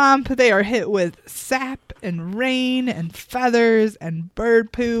this comp, they are hit with sap and rain and feathers and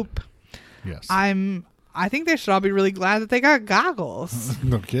bird poop. Yes. I think they should all be really glad that they got goggles.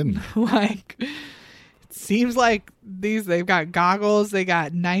 No kidding. Like... seems like they've got goggles, they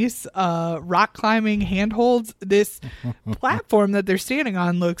got nice rock climbing handholds. This platform that they're standing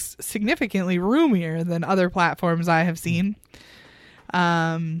on looks significantly roomier than other platforms I have seen.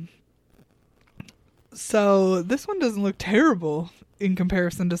 So this one doesn't look terrible in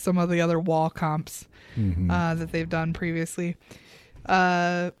comparison to some of the other wall comps that they've done previously.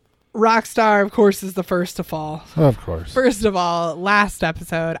 Rockstar, of course, is the first to fall. Of course. First of all, last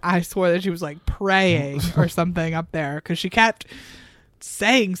episode, I swore that she was like praying or something up there because she kept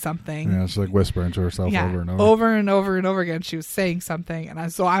saying something. Yeah, she's like whispering to herself over and over. Over and over and over again. She was saying something.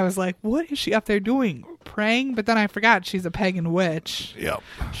 And so I was like, what is she up there doing? Praying? But then I forgot she's a pagan witch. Yep.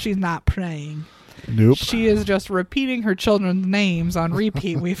 She's not praying. Nope. She is just repeating her children's names on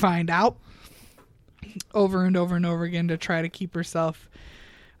repeat, we find out. Over and over and over again to try to keep herself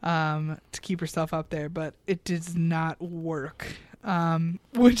to keep herself up there, but it does not work,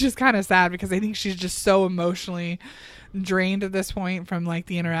 which is kind of sad because I think she's just so emotionally drained at this point from like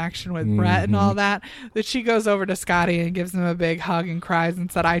the interaction with Brett and all that she goes over to Scotty and gives him a big hug and cries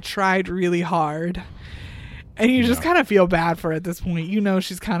and said, "I tried really hard." And you just kind of feel bad for her at this point. You know,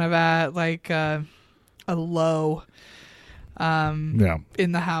 she's kind of at like a low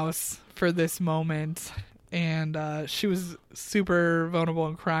in the house for this moment. And she was super vulnerable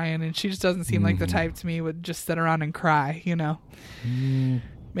and crying, and she just doesn't seem like the type to me would just sit around and cry, you know.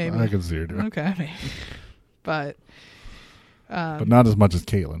 Maybe I can see her doing. Okay, maybe. But not as much as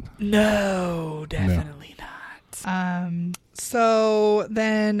Caitlin. No, definitely not. So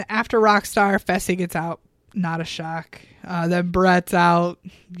then after Rockstar, Fessy gets out. Not a shock. Then Brett's out.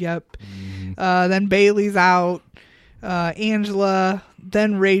 Yep. Then Bailey's out. Angela.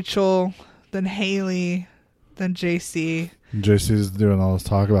 Then Rachel. Then Haley. Then JC. JC's doing all this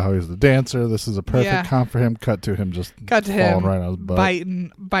talk about how he's the dancer. This is a perfect comp for him. Cut to him falling right on his butt.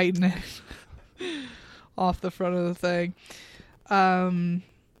 Biting it off the front of the thing. Then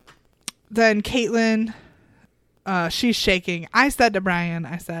Caitlin, she's shaking. I said to Brian,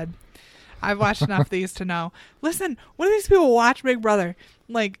 I've watched enough of these to know. Listen, when these people watch Big Brother,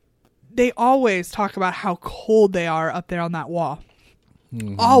 like, they always talk about how cold they are up there on that wall.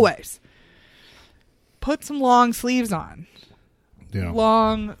 Always. Put some long sleeves on. Yeah.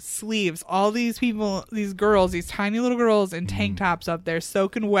 Long sleeves. All these people, these girls, these tiny little girls in tank tops up there,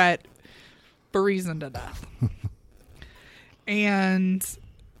 soaking wet, freezing to death. And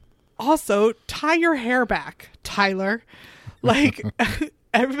also, tie your hair back, Tyler. Like,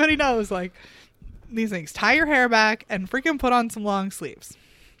 everybody knows, like, these things. Tie your hair back and freaking put on some long sleeves.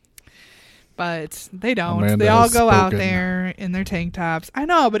 But they don't. Amanda they all go out there in their tank tops. I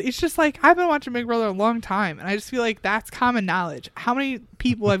know, but it's just like, I've been watching Big Brother a long time, and I just feel like that's common knowledge. How many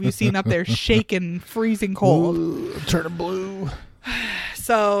people have you seen up there shaking, freezing cold? Ooh, turning blue.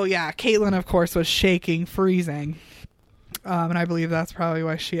 So, yeah, Caitlin, of course, was shaking, freezing. And I believe that's probably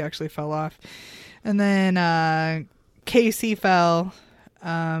why she actually fell off. And then Casey fell.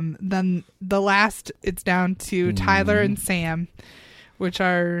 Then the last, it's down to Tyler and Sam, which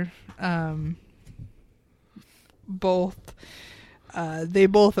are both they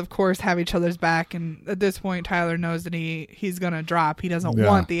both of course have each other's back, and at this point Tyler knows that he's gonna drop. He doesn't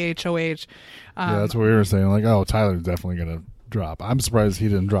want the HOH. That's what we were saying, like, oh, Tyler's definitely gonna drop. I'm surprised he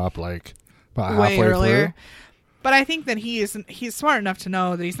didn't drop like about way halfway earlier through. But I think that he's smart enough to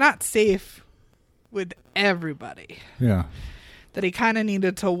know that he's not safe with everybody. Yeah, that he kind of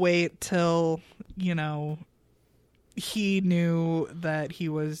needed to wait till, you know, he knew that he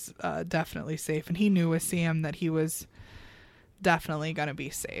was definitely safe, and he knew with Sam that he was definitely going to be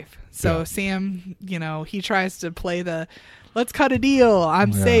safe. So Sam, you know, he tries to play the, let's cut a deal.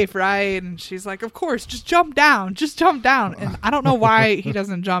 I'm safe, right? And she's like, of course, just jump down. And I don't know why he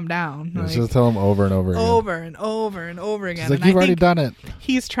doesn't jump down. Like, just tell him over and over again. Over and over and over again. She's like, you've already done it.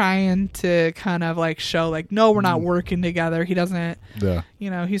 He's trying to kind of like show like, no, we're not working together. He doesn't, you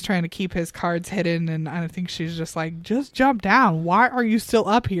know, he's trying to keep his cards hidden. And I think she's just like, just jump down. Why are you still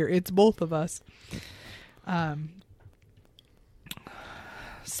up here? It's both of us.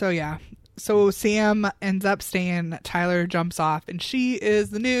 So, yeah. So Sam ends up staying. Tyler jumps off, and she is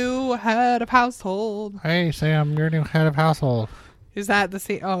the new head of household. Hey, Sam, you're new head of household. Is that the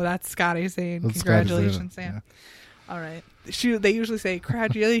same? Oh, that's Scotty saying that's congratulations, Scotty Sam. Yeah. All right. They usually say,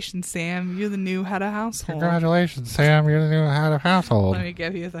 congratulations, Sam. You're the new head of household. Congratulations, Sam. You're the new head of household. Let me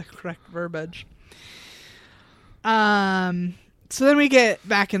give you the correct verbiage. So then we get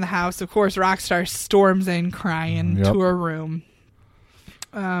back in the house. Of course, Rockstar storms in crying to her room.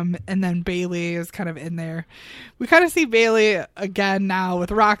 And then Bailey is kind of in there. We kind of see Bailey again now with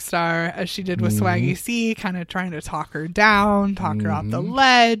Rockstar, as she did with Swaggy C, kind of trying to talk her down, talk her off the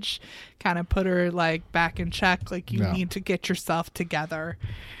ledge, kind of put her like back in check, like you need to get yourself together.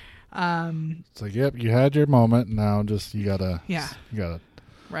 It's like, yep, you had your moment. Now just you gotta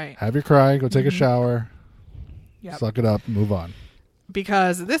have your cry, go take a shower, suck it up, move on.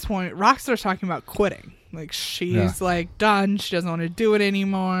 Because at this point, Rockstar's talking about quitting. Like, she's like done. She doesn't want to do it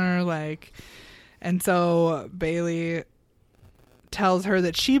anymore. Like, and so Bailey tells her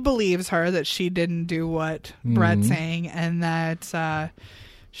that she believes her, that she didn't do what Brett's saying, and that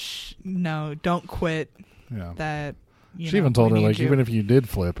no, don't quit. Yeah. That she even told her, like, even if you did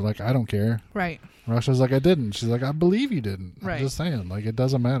flip, like, I don't care. Right. Russia's like, I didn't. She's like, I believe you didn't. Right. I'm just saying, like, it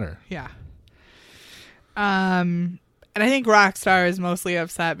doesn't matter. Yeah. And I think Rockstar is mostly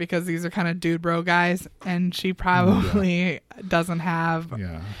upset because these are kind of dude bro guys, and she probably doesn't have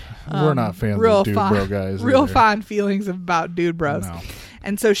we're not fans of dude bro guys. Real fond feelings about dude bros. No.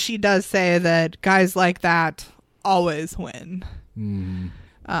 And so she does say that guys like that always win.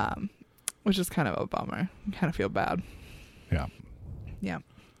 Which is kind of a bummer. I kind of feel bad. Yeah. Yeah.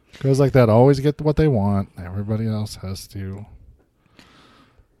 Girls like that always get what they want. Everybody else has to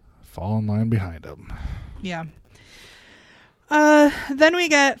fall in line behind them. Yeah. Then we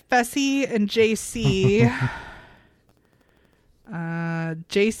get Fessy and JC.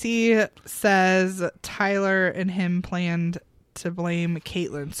 JC says Tyler and him planned to blame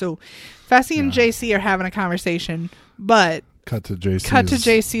Caitlyn. So Fessy and JC are having a conversation, but cut to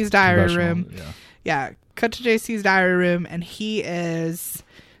JC's diary room. Yeah. Cut to JC's diary room, and he is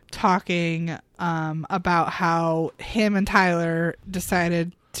talking about how him and Tyler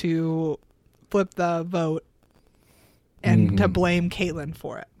decided to flip the vote and to blame Caitlyn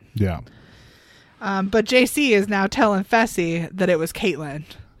for it. Yeah. But JC is now telling Fessy that it was Caitlyn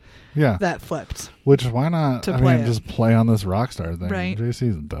that flipped. Which, why not? Just play on this rock star thing. Right.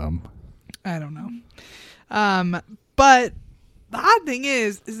 JC's dumb. I don't know. But the odd thing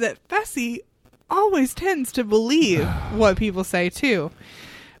is that Fessy always tends to believe what people say too.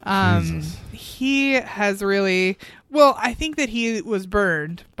 He has really, I think that he was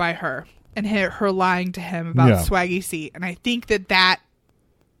burned by her and her lying to him about Swaggy C. And I think that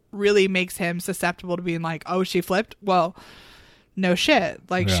really makes him susceptible to being like, oh, she flipped? Well, no shit.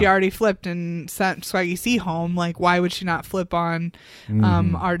 Like, she already flipped and sent Swaggy C home. Like, why would she not flip on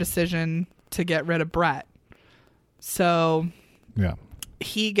our decision to get rid of Brett? So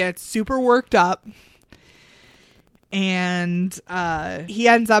he gets super worked up, and he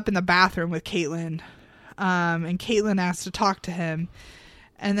ends up in the bathroom with Caitlyn, and Caitlyn asks to talk to him,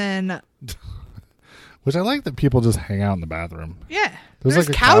 and then which I like that people just hang out in the bathroom. Yeah, there's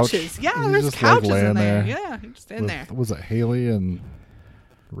like couches. Couch. Yeah, there's couches like in there. Yeah, just in there. Was it Haley and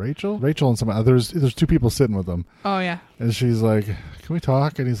Rachel and some others? There's two people sitting with them. Oh yeah, and she's like, "Can we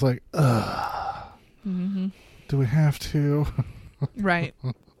talk?" And he's like, "Ugh." Do we have to? Right.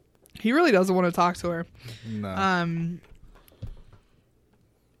 He really doesn't want to talk to her. No.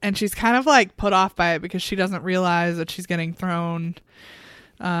 And she's kind of like put off by it because she doesn't realize that she's getting thrown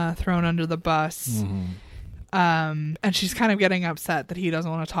under the bus. And she's kind of getting upset that he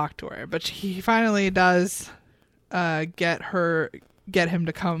doesn't want to talk to her. But he finally does get him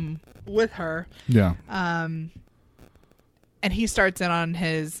to come with her. Yeah. And he starts in on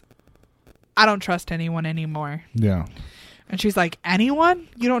his, I don't trust anyone anymore. Yeah. And she's like, anyone?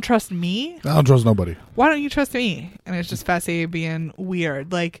 You don't trust me? I don't trust nobody. Why don't you trust me? And it's just Fessy being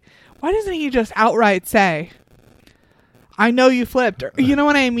weird. Like, why doesn't he just outright say, I know you flipped? Or, you know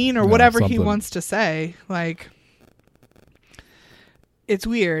what I mean? Or whatever something he wants to say. Like, it's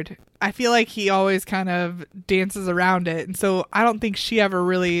weird. I feel like he always kind of dances around it. And so I don't think she ever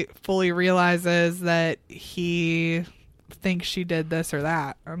really fully realizes that he thinks she did this or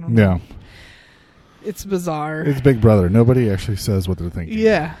that. I don't know. Yeah. It's bizarre. It's Big Brother. Nobody actually says what they're thinking.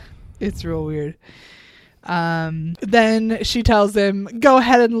 Yeah. It's real weird. Then she tells him, go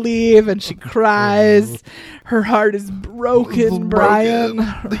ahead and leave. And she cries. Her heart is broken, Brian.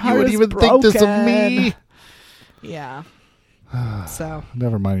 You would even think this of me. Yeah. So.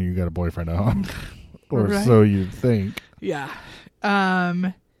 Never mind, you got a boyfriend now. Or right? So you think. Yeah.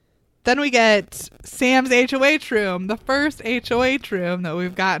 Then we get Sam's HOH room, the first HOH room that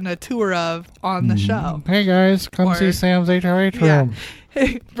we've gotten a tour of on the show. Hey guys, come see Sam's HOH room.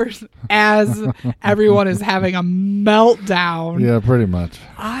 As everyone is having a meltdown. Yeah, pretty much.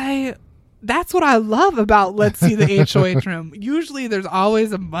 That's what I love about Let's See the HOH room. Usually there's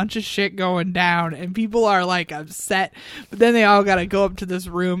always a bunch of shit going down and people are like upset, but then they all got to go up to this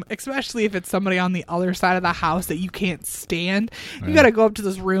room, especially if it's somebody on the other side of the house that you can't stand. You got to go up to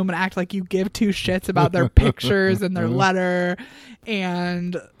this room and act like you give two shits about their pictures and their letter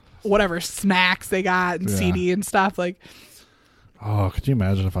and whatever snacks they got and CD and stuff. Like, oh, could you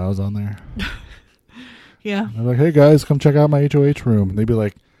imagine if I was on there? Yeah. I'm like, hey guys, come check out my HOH room. And they'd be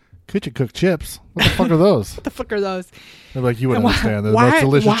like, could you cook chips? What the fuck are those? What the fuck are those? They're like, you wouldn't understand. They're the most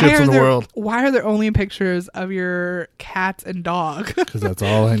delicious chips in the world. Why are there only pictures of your cat and dog? Because that's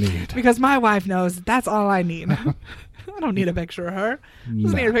all I need. Because my wife knows that's all I need. I don't need a picture of her. I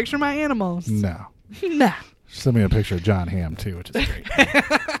just need a picture of my animals. No. Nah. She sent me a picture of John Hamm, too, which is great.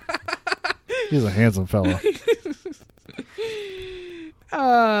 He's a handsome fella.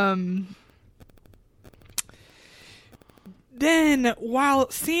 Then,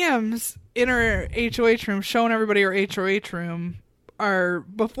 while Sam's in her HOH room, showing everybody her HOH room,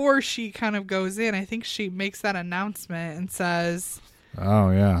 before she kind of goes in, I think she makes that announcement and says...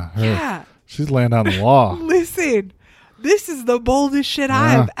 Oh, yeah. She's laying down the law. Listen, This is the boldest shit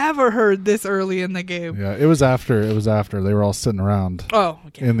I've ever heard this early in the game. Yeah, it was after they were all sitting around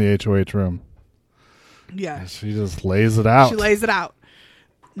in the HOH room. Yeah. And she just lays it out. She lays it out.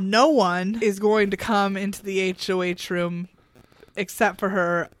 No one is going to come into the HOH room except for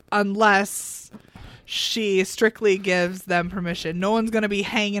her unless she strictly gives them permission. No one's going to be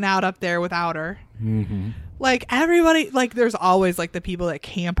hanging out up there without her. Mm-hmm. Like, everybody, like, there's always, like, the people that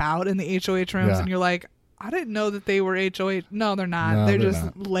camp out in the HOH rooms, and you're like, I didn't know that they were HOH. No, they're not. No, they're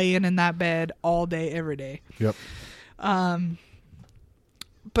just laying in that bed all day, every day. Yep.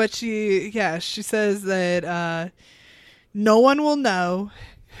 But she says that no one will know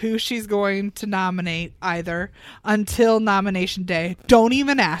who she's going to nominate either until nomination day. Don't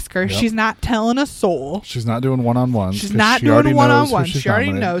even ask her. Yep. She's not telling a soul. She's not doing one-on-ones. She's not doing one-on-ones. She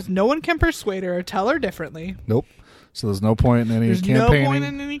already knows. No one can persuade her or tell her differently. Nope. So there's no point in any campaigning. No point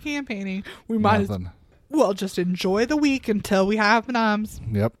in any campaigning. We might just enjoy the week until we have noms.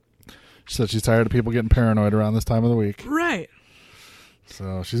 Yep. She said she's tired of people getting paranoid around this time of the week. Right.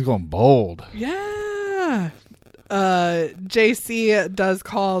 So she's going bold. Yeah. JC does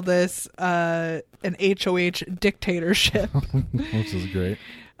call this an HOH dictatorship. Which is great.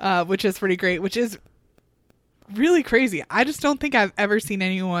 Which is pretty great, which is really crazy. I just don't think I've ever seen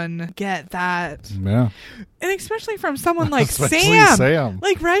anyone get that. Yeah. And especially from someone like Sam.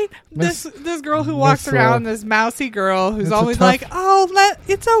 Like, right? This girl who walks around, this mousy girl who's always like,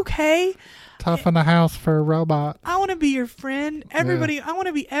 it's okay. Tough in the house for a robot. I want to be your friend. I want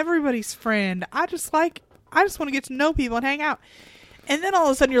to be everybody's friend. I just want to get to know people and hang out. And then all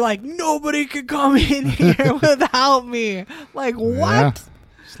of a sudden you're like, nobody could come in here without me. Like, what? Yeah.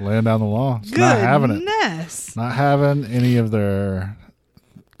 Just laying down the law. Just not having it. Not having any of their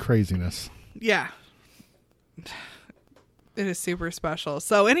craziness. Yeah. It is super special.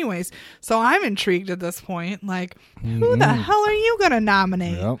 So anyways, I'm intrigued at this point. Like, who the hell are you going to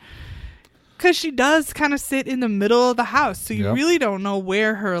nominate? Yep. Because she does kind of sit in the middle of the house. So you really don't know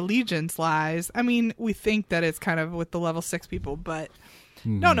where her allegiance lies. I mean, we think that it's kind of with the level 6 people, but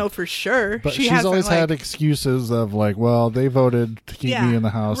don't know for sure. But she's always had excuses of like, well, they voted to keep me in the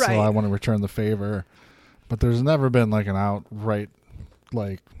house, so I want to return the favor. But there's never been like an outright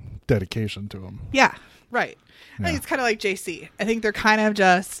like dedication to them. Yeah, right. I think it's kind of like JC. I think they're kind of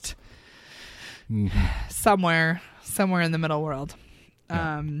just somewhere in the middle world.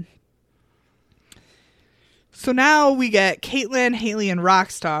 Yeah. So now we get Caitlin, Haley, and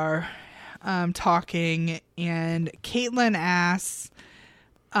Rockstar talking, and Caitlin asks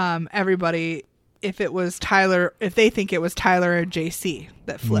everybody if they think it was Tyler or JC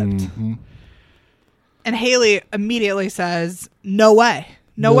that flipped. Mm-hmm. And Haley immediately says, "No way.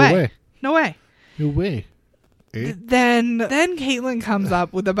 No way. No way." Eh? Then Caitlin comes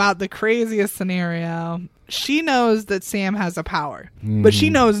up with about the craziest scenario. She knows that Sam has a power, but she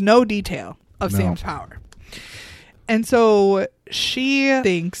knows no detail of Sam's power. And so she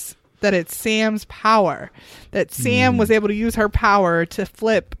thinks that it's Sam's power, that Sam was able to use her power to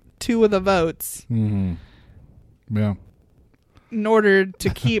flip 2 of the votes. Mm-hmm. Yeah. In order to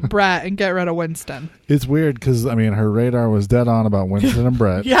keep Brett and get rid of Winston. It's weird because, I mean, her radar was dead on about Winston and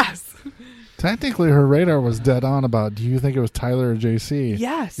Brett. Yes. Technically, her radar was dead on about, do you think it was Tyler or JC?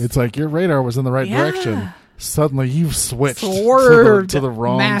 Yes. It's like your radar was in the right direction. Suddenly, you've switched to the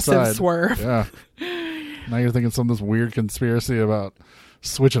wrong massive side. Swerve. Yeah. Now you're thinking some of this weird conspiracy about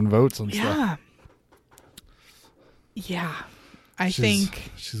switching votes and stuff. Yeah. I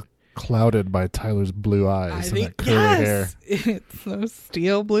think she's clouded by Tyler's blue eyes and that curly hair. It's those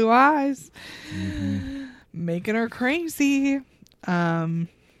steel blue eyes. Making her crazy.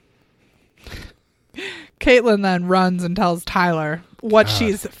 Caitlin then runs and tells Tyler what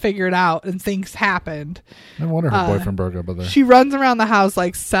she's figured out and thinks happened. No wonder her boyfriend broke up with her. She runs around the house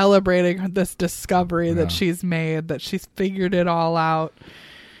like celebrating this discovery that she's made, that she's figured it all out.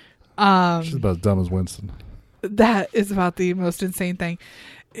 She's about as dumb as Winston. That is about the most insane thing.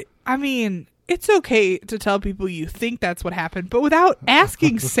 I mean, it's okay to tell people you think that's what happened, but without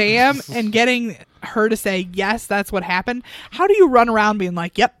asking Sam and getting her to say, yes, that's what happened, how do you run around being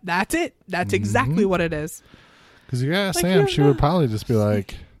like, yep, that's it. That's exactly what it is. Because you ask Sam, she would probably just be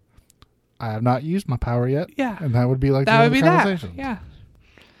like, I have not used my power yet. Yeah. And that would be like that would be conversation. That. Yeah.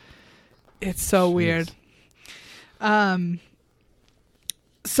 It's so weird. So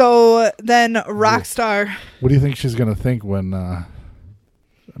then Rockstar. What do you think she's going to think when,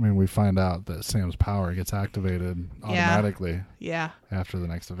 we find out that Sam's power gets activated automatically after the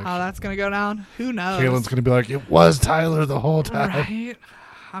next eviction? Oh, that's going to go down? Who knows? Caitlin's going to be like, it was Tyler the whole time. Right?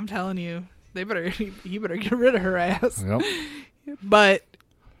 I'm telling you, he better get rid of her ass. Yep. But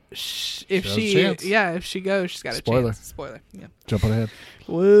if she goes, she's got a chance. Spoiler. Yeah. Jumping ahead.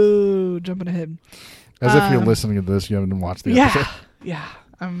 Woo, jumping ahead. As if you're listening to this, you haven't watched the episode. Yeah.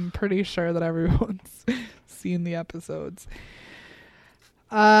 I'm pretty sure that everyone's seen the episodes.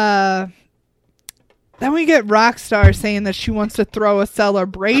 Then we get Rockstar saying that she wants to throw a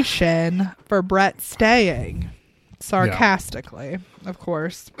celebration for Brett staying. Sarcastically, of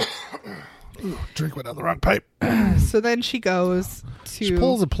course. Ooh, drink went down the wrong pipe. So then she goes to... She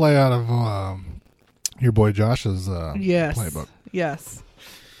pulls a play out of your boy Josh's playbook. Yes.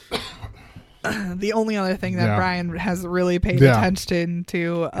 The only other thing that Brian has really paid attention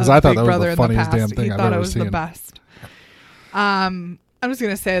to of I thought Big that Brother was the in the funniest past. damn thing He I've thought ever it was seen. the best. I'm just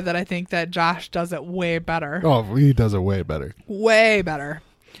going to say that I think that Josh does it way better. Oh, he does it way better. Way better.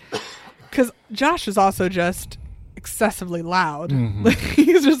 Because Josh is also just excessively loud. Mm-hmm. Like,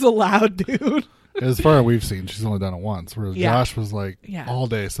 he's just a loud dude. As far as we've seen, she's only done it once, whereas Josh was like all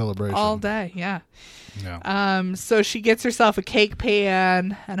day celebration. All day, yeah. Yeah. So she gets herself a cake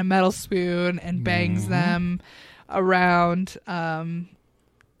pan and a metal spoon and bangs them around. From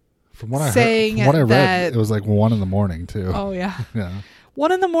what I read, it was like 1 a.m. too. Oh yeah. Yeah.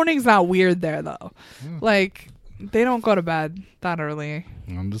 1 a.m. is not weird there though. Yeah. Like they don't go to bed that early.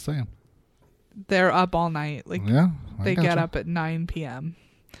 I'm just saying. They're up all night. Like they get up at 9 p.m.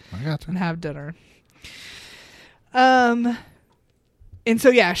 I got you. And have dinner. And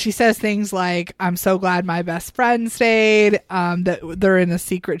so, she says things like, I'm so glad my best friend stayed, that they're in a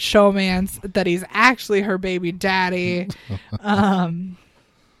secret showmance, that he's actually her baby daddy. And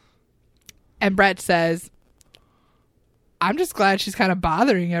Brett says, I'm just glad she's kind of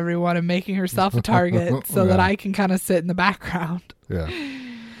bothering everyone and making herself a target so that I can kind of sit in the background. Yeah.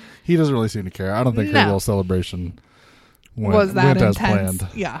 He doesn't really seem to care. I don't think her little celebration was that intense. As planned.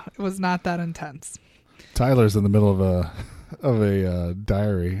 Yeah, it was not that intense. Tyler's in the middle of a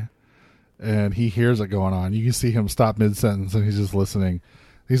diary, and he hears it going on. You can see him stop mid-sentence, and he's just listening.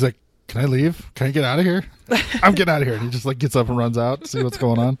 He's like, "Can I leave? Can I get out of here? I'm getting out of here." And he just like gets up and runs out to see what's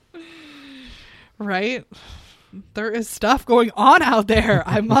going on. Right? There is stuff going on out there.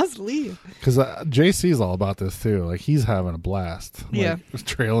 I must leave. Because JC's all about this too. Like he's having a blast. Like,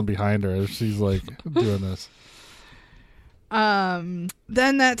 trailing behind her as she's like doing this. Then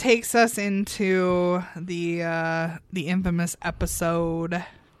that takes us into the infamous episode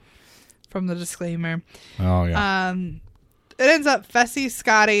from the disclaimer. Oh yeah. It ends up Fessy,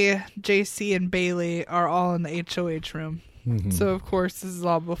 Scotty, JC, and Bailey are all in the HOH room. Mm-hmm. So of course this is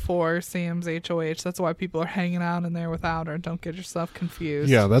all before Sam's HOH. That's why people are hanging out in there without her. Don't get yourself confused.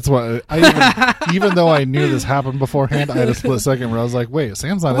 Yeah, that's why even though I knew this happened beforehand, I had a split second where I was like, "Wait,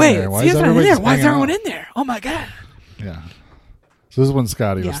 Sam's not in there. Why is everybody in there? Why is everyone in there? Oh my god!" Yeah. So this is when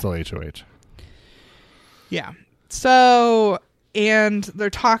Scotty was still HOH. Yeah. So, and they're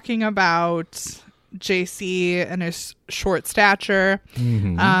talking about JC and his short stature.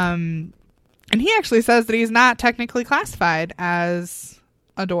 Mm-hmm. And he actually says that he's not technically classified as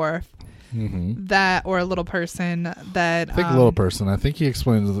a dwarf. Mm-hmm. That or a little person. That I think a little person. I think he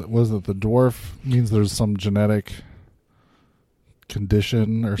explains that the dwarf means there's some genetic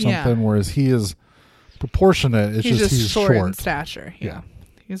condition or something, whereas he is proportionate. It's just he's short in stature. Yeah.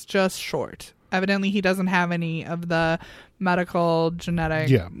 He's just short. Evidently, he doesn't have any of the medical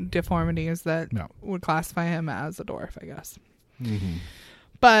genetic deformities that would classify him as a dwarf, I guess. Mm-hmm.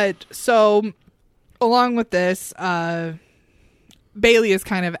 But so, along with this, Bailey is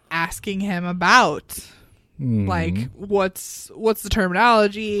kind of asking him about, like, what's the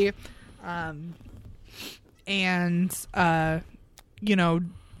terminology, and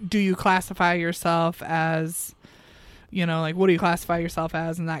do you classify yourself as, like, what do you classify yourself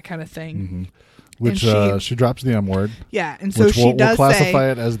as, and that kind of thing. Mm-hmm. Which she drops the M word. Yeah, and so we'll classify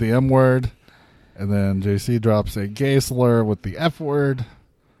it as the M word, and then JC drops a gay slur with the F word.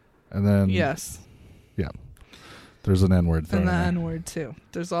 And then there's an N word thrown in there. And the N word too.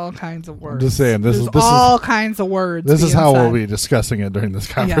 There's all kinds of words. I'm just saying this is all kinds of words. This is how we'll be discussing it during this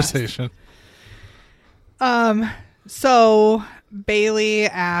conversation. Yes. So Bailey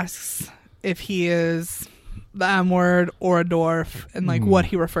asks if he is the M word or a dwarf, and like what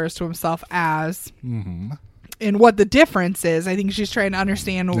he refers to himself as. Mm-hmm. And what the difference is. I think she's trying to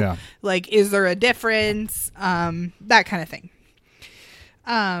understand like, is there a difference? That kind of thing.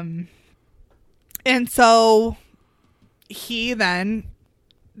 And so he then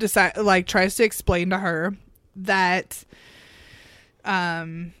tries to explain to her that,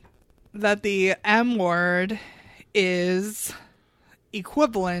 that the M word is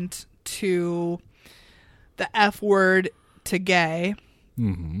equivalent to the F word to gay,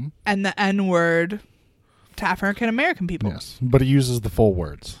 and the N word to African American people. Yes, but he uses the full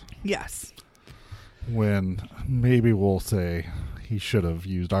words. Yes. When maybe we'll say he should have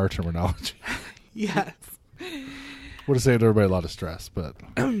used our terminology. Yes. Would have saved everybody a lot of stress, but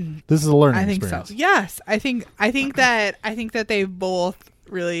this is a learning experience. I think so. Yes, I think that they both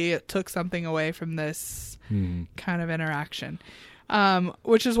really took something away from this kind of interaction,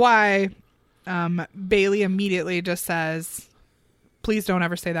 which is why Bailey immediately just says, "Please don't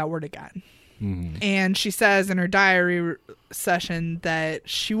ever say that word again." Mm-hmm. And she says in her diary session that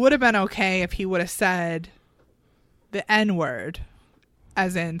she would have been okay if he would have said the N word,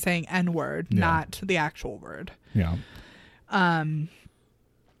 as in saying N word, not the actual word. Yeah.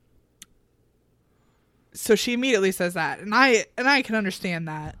 So she immediately says that, and I can understand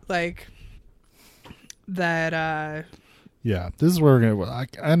that, like that. Yeah, this is where we're gonna.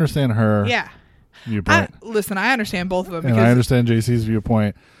 I understand her. Yeah. Viewpoint. I understand both of them, and I understand JC's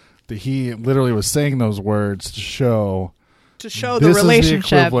viewpoint that he literally was saying those words to show the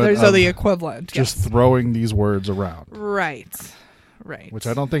relationship. There's the equivalent. Just throwing these words around. Right. Which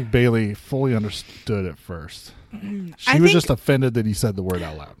I don't think Bailey fully understood at first. She was just offended that he said the word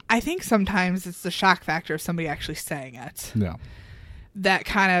out loud. I think sometimes it's the shock factor of somebody actually saying it. Yeah. That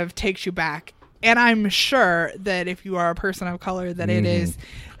kind of takes you back. And I'm sure that if you are a person of color, that it is,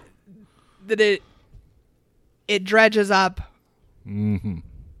 that it dredges up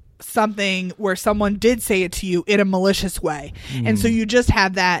something where someone did say it to you in a malicious way. And so you just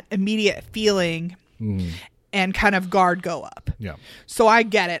have that immediate feeling and kind of guard go up. Yeah. So I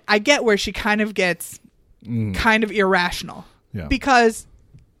get it. I get where she kind of gets kind of irrational. Yeah. Because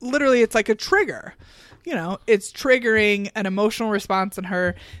literally it's like a trigger. You know, it's triggering an emotional response in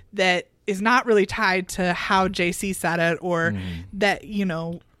her that is not really tied to how JC said it or that, you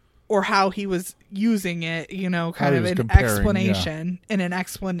know, or how he was using it, you know, kind of an explanation in an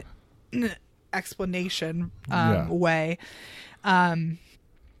explanation way.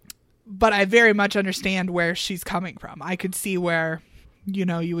 But I very much understand where she's coming from. I could see where, you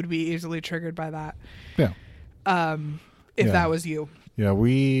know, you would be easily triggered by that. Yeah. If that was you. Yeah,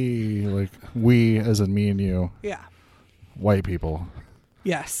 we as in me and you. Yeah. White people.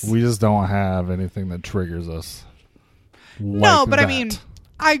 Yes. We just don't have anything that triggers us. No, but that. I mean,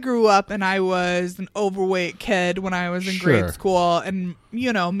 I grew up and I was an overweight kid when I was in grade school and,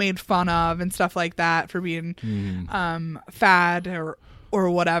 you know, made fun of and stuff like that for being fat or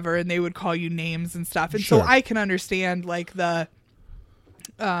whatever. And they would call you names and stuff. And so I can understand like the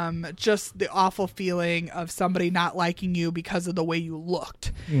just the awful feeling of somebody not liking you because of the way you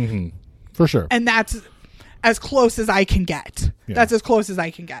looked. For sure. And that's as close as I can get. Yeah. That's as close as I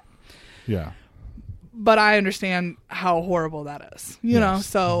can get. Yeah. But I understand how horrible that is. You know,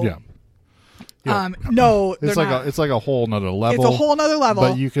 so no, it's like a whole nother level. It's a whole nother level.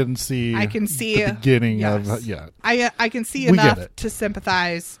 But you can see I can see the beginning of I can see enough to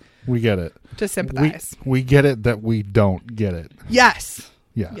sympathize. We get it. To sympathize. We get it that we don't get it. Yes.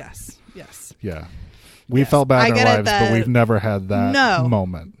 Yeah. Yes. Yeah. We felt bad in our lives, but we've never had that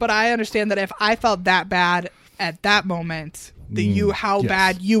moment. But I understand that if I felt that bad at that moment, how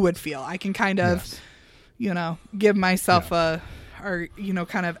bad you would feel. I can kind of, you know, give myself or, you know,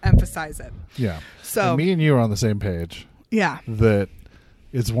 kind of emphasize it. Yeah. So and me and you are on the same page. Yeah. That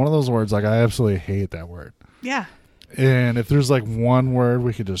it's one of those words, like I absolutely hate that word. Yeah. And if there's like one word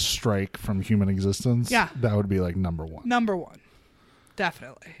we could just strike from human existence, that would be like number one. Number one.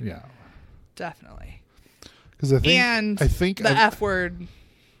 Definitely. Yeah. Definitely. Because I think the F word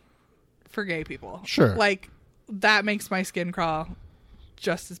for gay people. Sure. Like that makes my skin crawl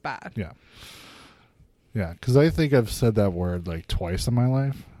just as bad. Yeah. Yeah. Because I think I've said that word like twice in my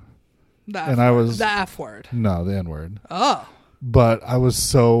life. The F word. No, the N word. Oh. But I was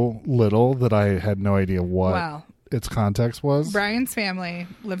so little that I had no idea what its context was. Brian's family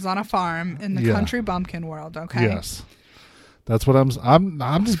lives on a farm in the country bumpkin world. Okay. Yes. That's what I'm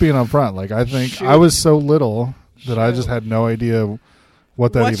just being upfront. Like I think I was so little that I just had no idea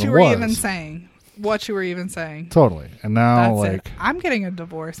what that even was. What you were even saying. Totally. And now I'm getting a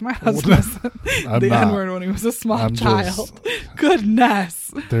divorce. My husband said the N-word when he was a small child.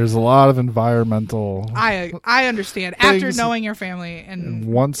 Goodness. There's a lot of environmental I understand. Things. After knowing your family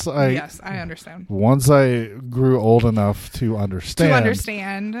and yes, I understand. Once I grew old enough to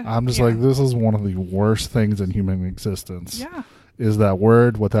understand. I'm just like, this is one of the worst things in human existence. Yeah. Is that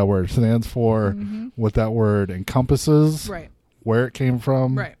word, what that word stands for, what that word encompasses, where it came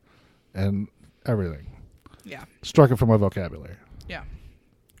from, and everything. Yeah. Struck it from my vocabulary. Yeah.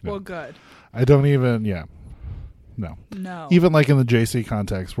 Well, good. I don't even, No. Even like in the JC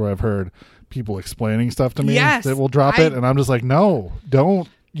context where I've heard people explaining stuff to me that will drop it, and I'm just like, no, don't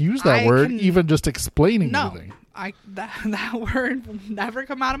use that word, even just explaining anything. That word will never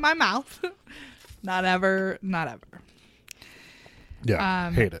come out of my mouth. Not ever. Yeah,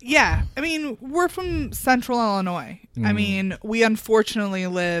 hate it. Yeah, I mean, we're from Central Illinois. I mean, we unfortunately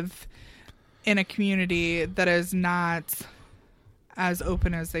live in a community that is not as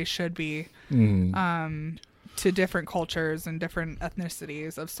open as they should be to different cultures and different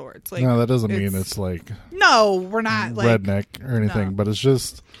ethnicities of sorts. Like, no, that doesn't mean it's like we're not like redneck or anything, but it's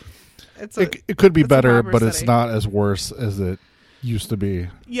just it could be it's better, but it's city. not as worse as it used to be.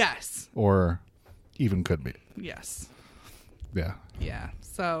 Yes, or even could be. Yes. Yeah. Yeah.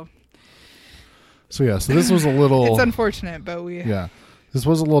 So this was a little. It's unfortunate, but this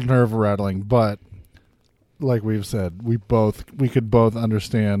was a little nerve rattling, but like we've said, we could both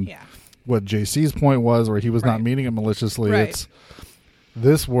understand what JC's point was, where he was not meaning it maliciously. It's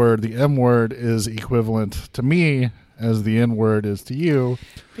this word, the M word, is equivalent to me as the N word is to you.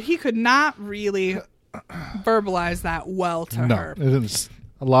 But he could not really verbalize that well to her.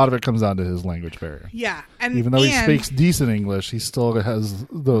 A lot of it comes down to his language barrier. Yeah. And even though he speaks decent English, he still has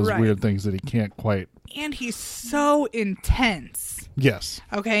those weird things that he can't quite. And he's so intense. Yes.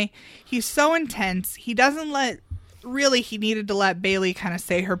 Okay. He's so intense. He doesn't he needed to let Bailey kind of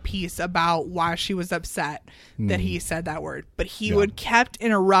say her piece about why she was upset that he said that word. But he would kept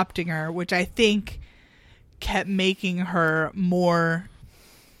interrupting her, which I think kept making her more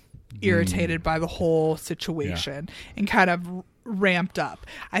irritated by the whole situation and kind of ramped up.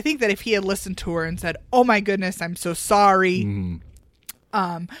 I think that if he had listened to her and said, "Oh my goodness, I'm so sorry.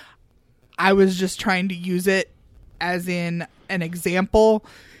 I was just trying to use it as in an example.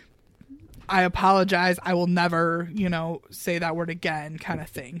 I apologize. I will never, say that word again," kind of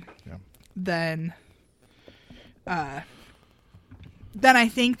thing. Yeah. Then I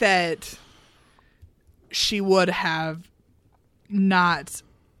think that she would have not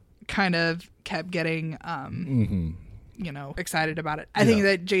kind of kept getting excited about it. I think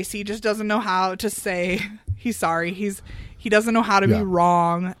that JC just doesn't know how to say he's sorry. He doesn't know how to be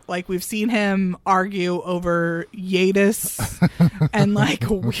wrong. Like, we've seen him argue over Yadis and like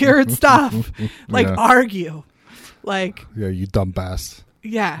weird stuff. Like argue. Like, you dumbass.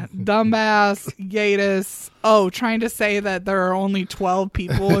 Yeah, dumbass, Yadis. Oh, trying to say that there are only 12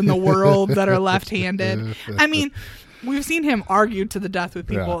 people in the world that are left-handed. I mean, we've seen him argue to the death with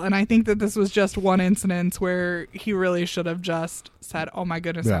people, and I think that this was just one incident where he really should have just said, "Oh my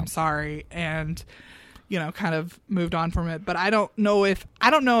goodness, I'm sorry," and kind of moved on from it. But I don't know if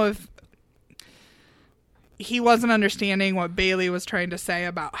he wasn't understanding what Bailey was trying to say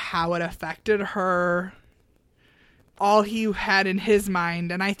about how it affected her. All he had in his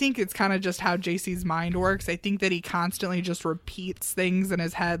mind, and I think it's kind of just how JC's mind works. I think that he constantly just repeats things in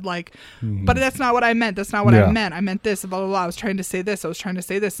his head, like, but that's not what I meant. That's not what I meant. I meant this, blah, blah, blah. I was trying to say this. I was trying to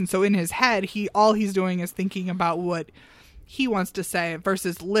say this. And so in his head, all he's doing is thinking about what he wants to say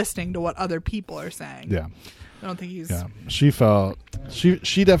versus listening to what other people are saying. Yeah. I don't think he's... Yeah.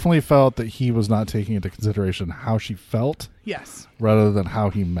 She definitely felt that he was not taking into consideration how she felt. Yes. Rather than how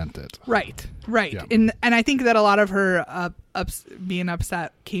he meant it. Right. Yeah. And I think that a lot of her being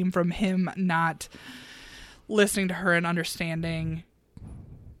upset came from him not listening to her and understanding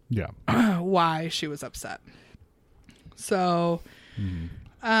why she was upset. So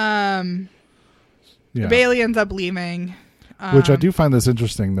Bailey ends up leaving. Which I do find this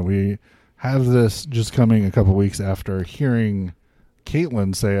interesting that we have this just coming a couple weeks after hearing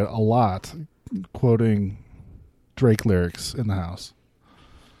Caitlin say it a lot, quoting Drake lyrics in the house.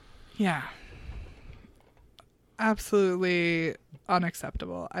 Yeah. Absolutely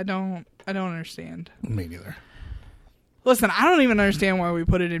unacceptable. I don't understand. Me neither. Listen, I don't even understand why we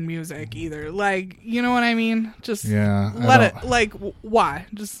put it in music either. Like, you know what I mean? Just let it, like, why?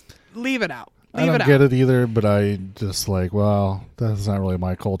 Just leave it out. I don't get it either, but I just well, that's not really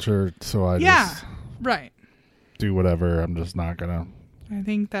my culture, so I just do whatever. I'm just not gonna. I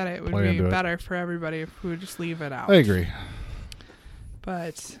think that it would be better for everybody if we would just leave it out. I agree,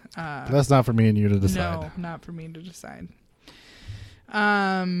 but that's not for me and you to decide. No, not for me to decide.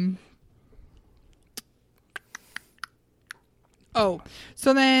 Oh,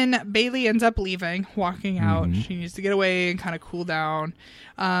 so then Bailey ends up leaving, walking out. She needs to get away and kind of cool down.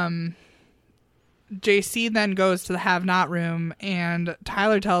 JC then goes to the have-not room, and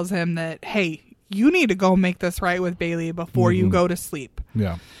Tyler tells him that, hey, you need to go make this right with Bailey before you go to sleep.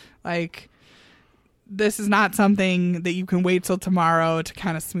 Yeah. Like, this is not something that you can wait till tomorrow to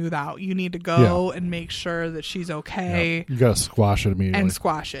kind of smooth out. You need to go and make sure that she's okay. Yeah. You got to squash it immediately. And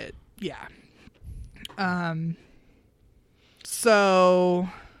squash it. Yeah. So,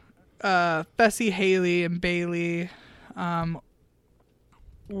 Bessie, Haley, and Bailey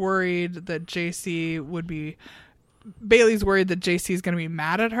worried that JC would be... Bailey's worried that JC is going to be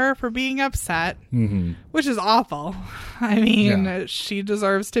mad at her for being upset, which is awful. I mean, she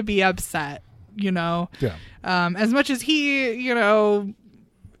deserves to be upset, you know? Yeah. As much as he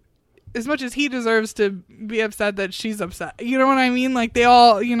deserves to be upset that she's upset. You know what I mean? Like, they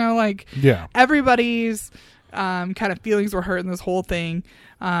all, you know, like, everybody's kind of feelings were hurt in this whole thing.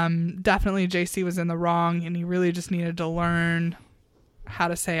 Definitely JC was in the wrong, and he really just needed to learn how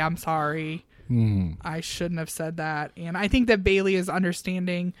to say, I'm sorry. I shouldn't have said that. And I think that Bailey is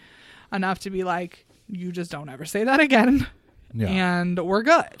understanding enough to be like, you just don't ever say that again. Yeah. And we're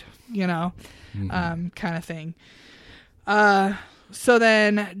good, you know, kind of thing. So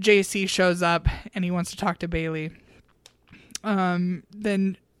then JC shows up and he wants to talk to Bailey.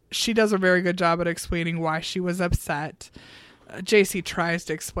 Then she does a very good job at explaining why she was upset. JC tries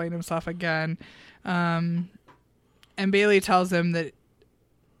to explain himself again. And Bailey tells him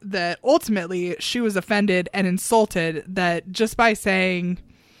that ultimately she was offended and insulted, that just by saying,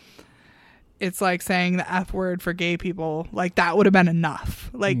 it's like saying the F word for gay people, like that would have been enough.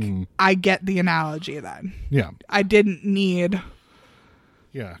 Like, I get the analogy then. Yeah. I didn't need...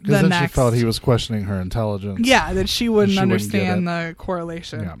 Yeah, because then she felt he was questioning her intelligence. Yeah, that she wouldn't understand the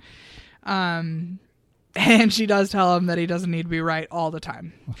correlation. Yeah. And she does tell him that he doesn't need to be right all the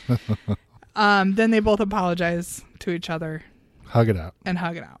time. Then they both apologize to each other. Hug it out. And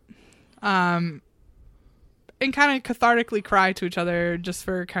kind of cathartically cry to each other just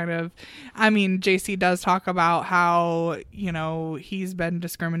for kind of... I mean, JC does talk about how, you know, he's been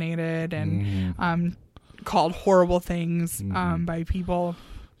discriminated and... called horrible things by people.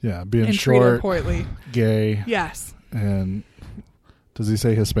 Yeah, being short, poorly. Gay. Yes. And does he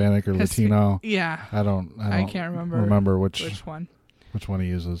say Hispanic or Latino? Yeah. I can't remember which one. Which one he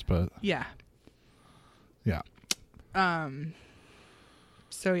uses, but yeah. Yeah.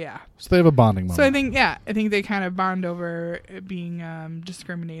 So yeah. So they have a bonding moment. So I think they kind of bond over being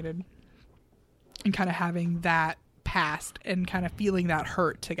discriminated and kind of having that past and kind of feeling that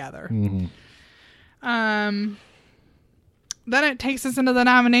hurt together. Then it takes us into the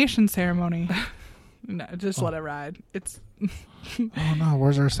nomination ceremony. No, just let it ride. It's oh no,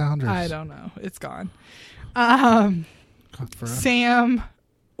 where's our sounders? I don't know. It's gone. Sam,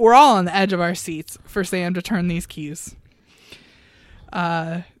 we're all on the edge of our seats for Sam to turn these keys.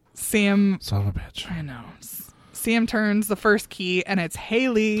 Sam, son of a bitch. I know. Sam turns the first key and it's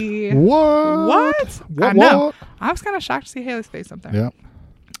Haley. What? I know. I was kind of shocked to see Haley's face up there.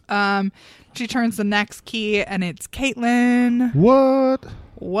 Yep. She turns the next key and it's Caitlin. What?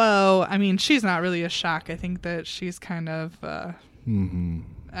 Whoa. I mean, she's not really a shock. I think that she's kind of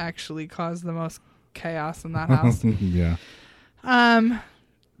actually caused the most chaos in that house. Yeah.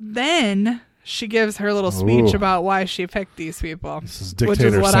 Then she gives her little speech about why she picked these people. This is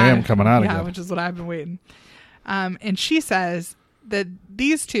Dictator Sam coming out again. Yeah, which is what I've been waiting. And she says that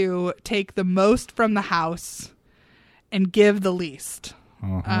these two take the most from the house and give the least.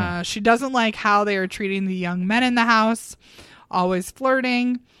 She doesn't like how they are treating the young men in the house, always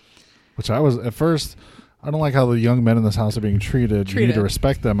flirting. Which I was, at first, I don't like how the young men in this house are being treated. You need to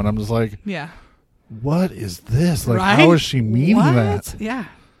respect them. And I'm just like, what is this? Like, how is she meaning that? Yeah.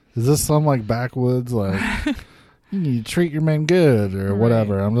 Is this some like backwoods, like, you treat your men good or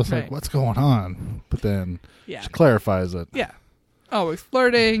whatever? I'm just like, what's going on? But then she clarifies it. Yeah. Always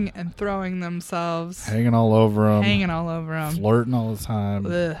flirting and throwing themselves. Hanging all over them. Flirting all the time.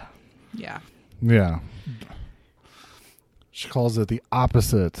 Ugh. Yeah. Yeah. She calls it the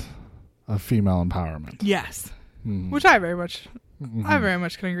opposite of female empowerment. Yes. Which I very much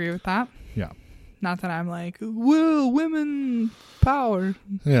can agree with that. Yeah. Not that I'm like, woo, women power.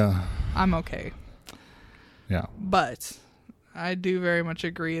 Yeah. I'm okay. Yeah. But I do very much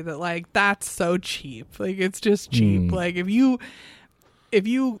agree that, like, that's so cheap. Like, it's just cheap. Like, if you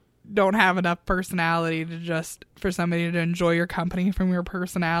don't have enough personality to just for somebody to enjoy your company from your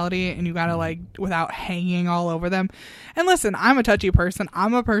personality, and you gotta like without hanging all over them. And listen, I'm a touchy person.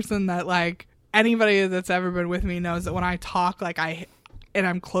 I'm a person that, like, anybody that's ever been with me knows that when I talk, like, and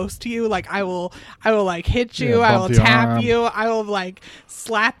I'm close to you, like, I will like hit you, I will tap you, I will like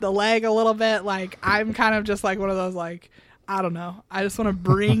slap the leg a little bit. Like, I'm kind of just like one of those, like, I don't know, I just want to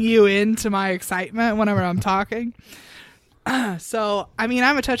bring you into my excitement whenever I'm talking. So, I mean,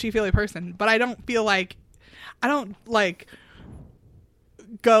 I'm a touchy-feely person, but I don't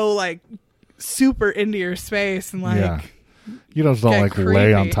go like super into your space and like you don't like creepy.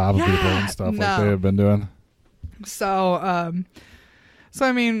 Lay on top of people and stuff like they have been doing. So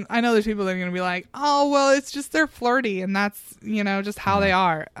I mean, I know there's people that are going to be like, oh, well, it's just they're flirty and that's, you know, just how they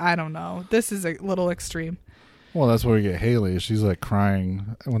are. I don't know. This is a little extreme. Well, that's where we get Haley. She's like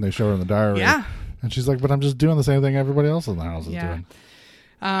crying when they show her in the diary. Yeah. And she's like, but I'm just doing the same thing everybody else in the house is doing.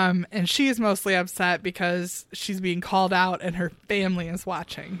 And she is mostly upset because she's being called out and her family is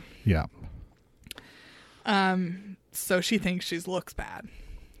watching. Yeah. So she thinks she looks bad,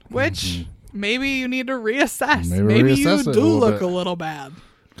 which maybe you need to reassess. Maybe reassess you do look a little bad.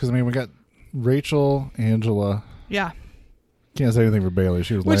 Because, I mean, we got Rachel, Angela. Yeah. Can't say anything for Bailey.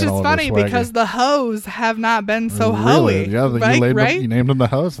 She was Which is all funny over because the hoes have not been so really? hoey. Yeah, right? You named them the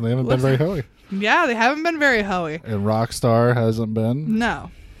hoes, and they haven't been very hoey. Yeah, they haven't been very hoey. And Rockstar hasn't been.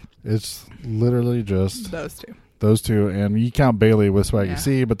 No. It's literally just those two. Those two. And you count Bailey with Swaggy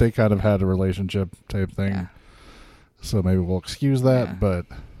C, but they kind of had a relationship type thing. Yeah. So maybe we'll excuse that. Yeah. But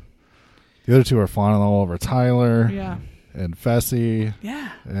the other two are fawning all over Tyler. Yeah. And Fessy.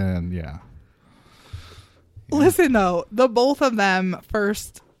 Yeah. And yeah. Listen, though, the both of them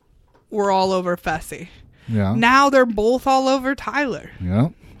first were all over Fessy. Yeah. Now they're both all over Tyler.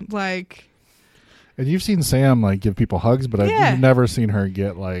 Yeah. Like. And you've seen Sam, like, give people hugs, but I've never seen her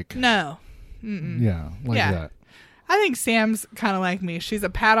get, like. No. Yeah. Like that. I think Sam's kind of like me. She's a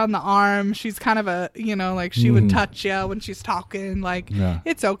pat on the arm. She's kind of a, like she would touch you when she's talking. Like,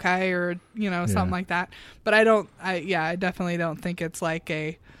 it's okay or, something like that. But I definitely don't think it's like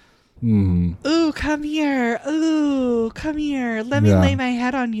a. Ooh, come here. Ooh, come here. Let me lay my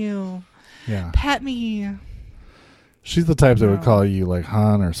head on you. Yeah. Pet me. She's the type that would call you like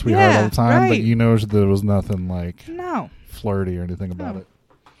hon or sweetheart all the time, but you know there was nothing like flirty or anything about it.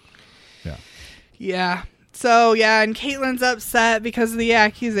 Yeah. Yeah. So, and Caitlin's upset because of the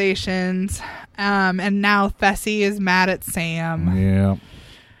accusations. And now Fessy is mad at Sam.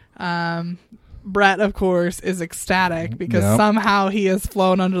 Yeah. Brett, of course, is ecstatic because somehow he has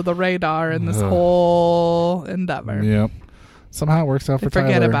flown under the radar in this whole endeavor. Yep. Somehow it works out for Tyler.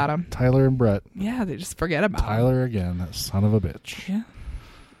 Forget about him. Tyler and Brett. Yeah, they just forget about Tyler again, that son of a bitch. Yeah.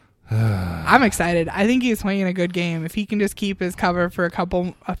 I'm excited. I think he's playing a good game. If he can just keep his cover for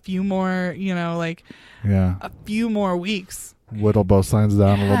a few more, a few more weeks. Whittle both sides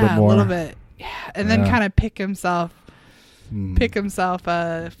down a little bit more. A little bit. Yeah. And then kind of pick himself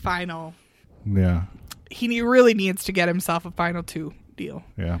a final. Yeah. He really needs to get himself a final 2 deal.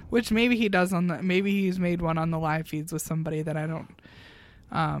 Yeah. Which maybe he does maybe he's made one on the live feeds with somebody that I don't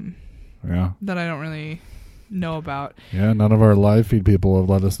that I don't really know about. Yeah, none of our live feed people have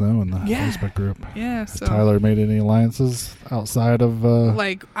let us know in the Facebook group. Yeah. Has Tyler made any alliances outside of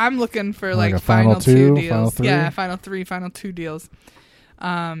like I'm looking for like final 2 deals. Final 3? Yeah, final 3, final 2 deals.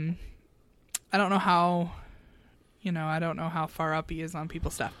 I don't know how I don't know how far up he is on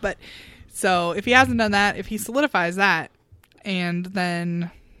people's stuff. But so if he hasn't done that, if he solidifies that and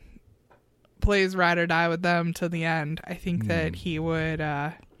then plays ride or die with them to the end, I think that he would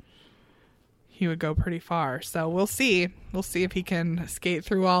go pretty far. So we'll see. We'll see if he can skate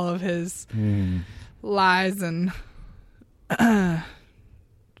through all of his lies and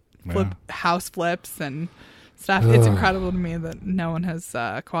house flips and stuff. It's incredible to me that no one has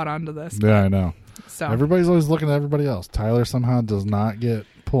caught on to this. Yeah, I know. So everybody's always looking at everybody else. Tyler somehow does not get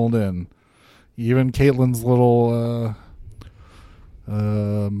pulled in. Even Caitlin's little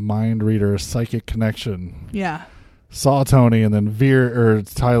mind reader psychic connection. Yeah. Saw Tony and then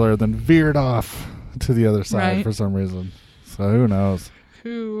Tyler then veered off to the other side for some reason. So who knows?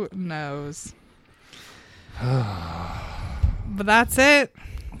 Who knows? But that's it.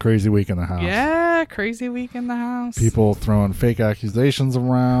 Crazy week in the house. Yeah, crazy week in the house. People throwing fake accusations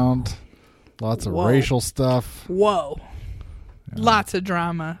around. Lots of racial stuff. Whoa. Yeah. Lots of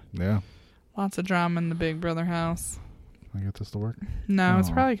drama. Yeah. Lots of drama in the Big Brother house. Can I get this to work? No, it's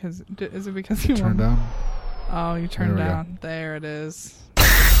probably because... Is it because you turned down? Oh, you turned down. There it is.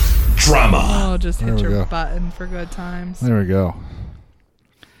 Drama. Oh, just hit your button for good times. There we go.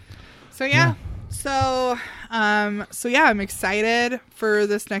 So, yeah. So, I'm excited for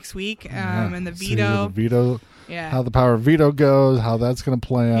this next week and the veto. The veto. Yeah. How the power of veto goes, how that's going to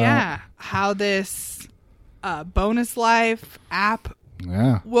play out. Yeah. How this bonus life app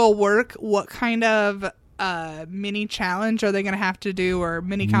will work. What kind of mini challenge are they going to have to do or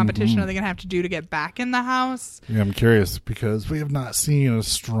mini competition are they going to have to do to get back in the house? Yeah, I'm curious because we have not seen a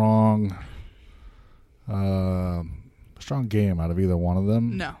strong game out of either one of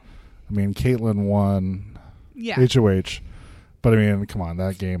them. No. I mean, Caitlyn won HOH, but I mean, come on,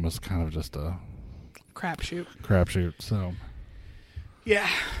 that game was kind of just a crapshoot. So yeah,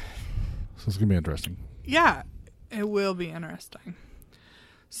 so it's gonna be interesting. Yeah, it will be interesting.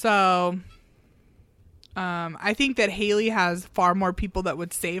 So, I think that Haley has far more people that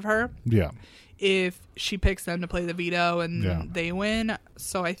would save her. Yeah, if she picks them to play the veto and they win.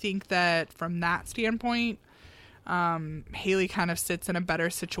 So I think that from that standpoint, Haley kind of sits in a better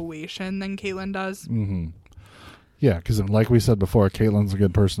situation than Caitlyn does. Mm-hmm. Yeah, because like we said before, Caitlyn's a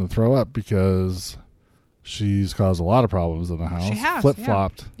good person to throw up because she's caused a lot of problems in the house. She has.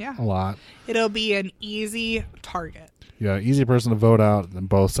 Flip-flopped a lot. It'll be an easy target. Yeah, easy person to vote out and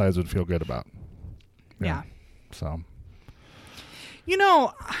both sides would feel good about. Yeah. So. You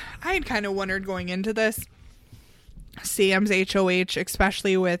know, I had kind of wondered going into this, Sam's HOH,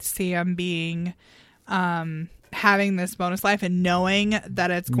 especially with Sam being, having this bonus life and knowing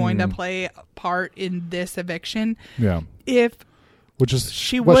that it's going to play a part in this eviction. Yeah. Which is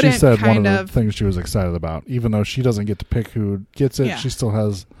she what she said, kind one of the things she was excited about. Even though she doesn't get to pick who gets it, she still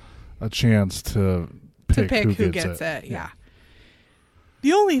has a chance to pick who gets it. Yeah.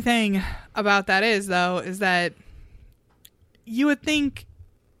 The only thing about that is that you would think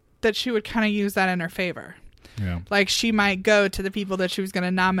that she would kind of use that in her favor. Yeah. Like she might go to the people that she was going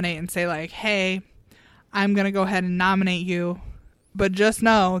to nominate and say like, hey, I'm going to go ahead and nominate you, but just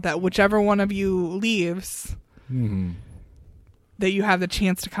know that whichever one of you leaves, that you have the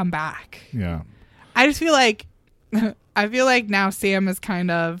chance to come back. Yeah. I just feel like, now Sam is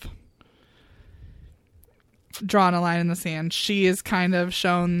kind of drawn a line in the sand. She is kind of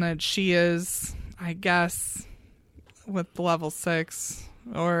shown that she is, I guess, with level 6,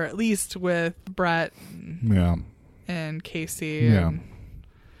 or at least with Brett and Casey and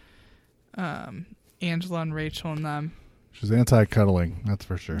Angela and Rachel and them. She's anti-cuddling, that's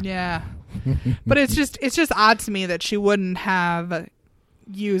for sure. Yeah. But it's just odd to me that she wouldn't have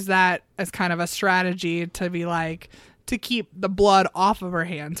used that as kind of a strategy to be like, to keep the blood off of her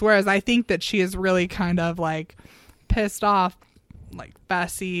hands. Whereas I think that she is really kind of like pissed off like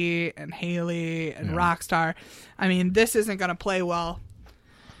Bessie and Haley and Rockstar. I mean, this isn't going to play well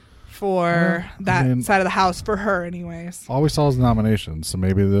for side of the house for her anyways. All we saw is nominations, so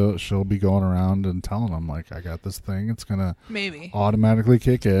maybe she'll be going around and telling them like, I got this thing, it's gonna maybe automatically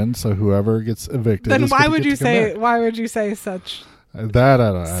kick in, so whoever gets evicted. Then why would you say such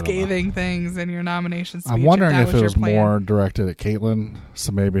that scathing things in your nomination speech? I'm wondering if it was more directed at Caitlyn,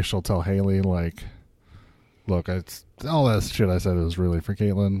 so maybe she'll tell Haley like, look, it's all that shit I said was really for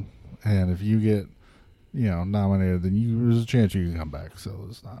Caitlyn, and if you get nominated, then there's a chance you can come back. So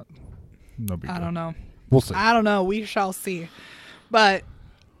it's no big deal. I don't know. We'll see. I don't know. We shall see. But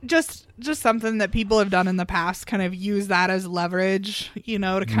just something that people have done in the past, kind of use that as leverage,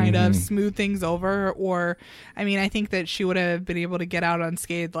 to kind of smooth things over. Or, I mean, I think that she would have been able to get out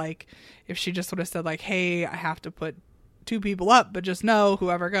unscathed, like if she just would have said like, hey, I have to put 2 people up, but just know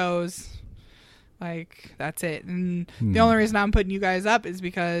whoever goes, like, that's it. And the only reason I'm putting you guys up is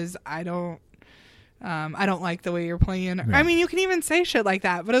because I don't like the way you're playing. Yeah. I mean, you can even say shit like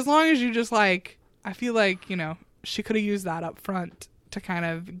that, but as long as you just like, I feel like, she could have used that up front to kind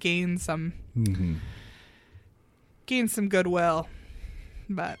of gain some goodwill.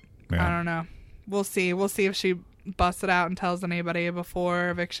 But I don't know. We'll see. We'll see if she busts it out and tells anybody before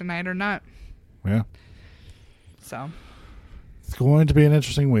eviction night or not. Yeah. So. It's going to be an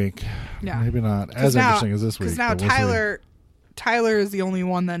interesting week. Yeah. Maybe not as interesting as this week. Because now Tyler is the only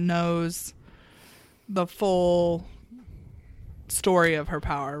one that knows the full story of her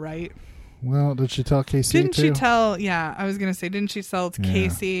power, right? Well, did she tell Casey Didn't she tell, I was going to say, didn't she tell to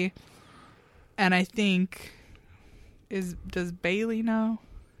Casey? And I think, does Bailey know?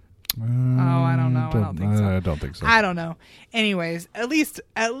 I don't know. I don't think so. I don't think so. I don't know. Anyways, at least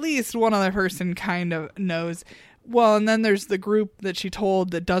one other person kind of knows. Well, and then there's the group that she told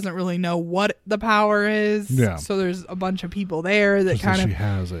that doesn't really know what the power is. Yeah. So there's a bunch of people there that kind of... she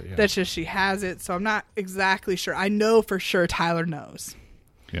has it, yeah. That's just she has it. So I'm not exactly sure. I know for sure Tyler knows.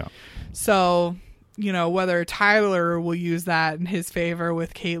 Yeah. So, whether Tyler will use that in his favor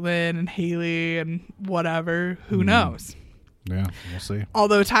with Caitlyn and Haley and whatever, who knows? Yeah, we'll see.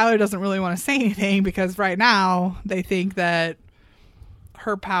 Although Tyler doesn't really want to say anything because right now they think that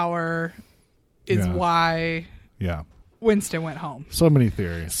her power is why... Yeah. Winston went home. So many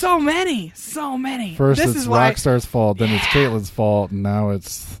theories. So many. First it's Rockstar's fault, then it's Caitlin's fault, and now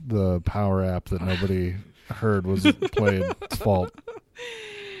it's the power app that nobody heard was played's fault.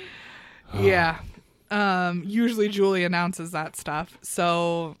 Yeah. Usually Julie announces that stuff,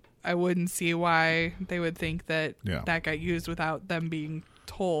 so I wouldn't see why they would think that that got used without them being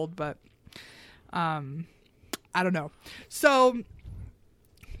told, but I don't know. So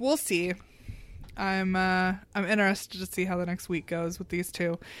we'll see. I'm interested to see how the next week goes with these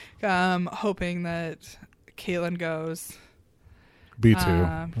two. Hoping that Caitlyn goes. Me too.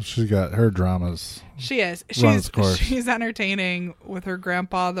 She's got her dramas. She is. She's entertaining with her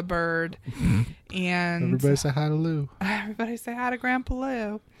grandpa the bird. And everybody say hi to Lou. Everybody say hi to Grandpa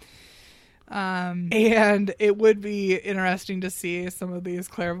Lou. And it would be interesting to see some of these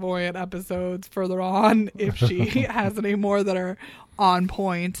clairvoyant episodes further on if she has any more that are on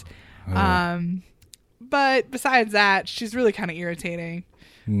point. But besides that, she's really kind of irritating.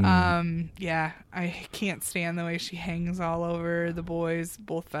 Yeah, I can't stand the way she hangs all over the boys,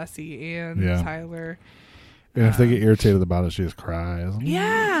 both Fessy and Tyler. And if they get irritated about it, she just cries.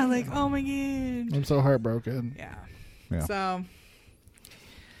 Yeah, like, oh my God. I'm so heartbroken. Yeah. So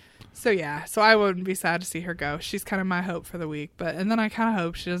I wouldn't be sad to see her go. She's kind of my hope for the week. And then I kind of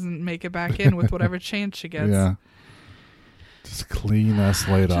hope she doesn't make it back in with whatever chance she gets. Yeah. Just clean that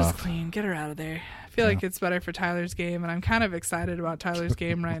slate off. Just clean. Get her out of there. I feel like it's better for Tyler's game, and I'm kind of excited about Tyler's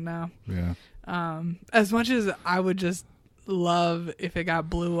game right now. Yeah. As much as I would just love if it got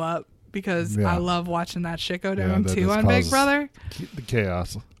blew up, because I love watching that shit go down too on Big Brother. The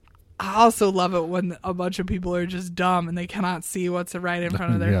chaos. I also love it when a bunch of people are just dumb and they cannot see what's right in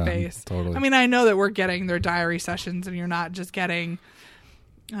front of their face. Totally. I mean, I know that we're getting their diary sessions and you're not just getting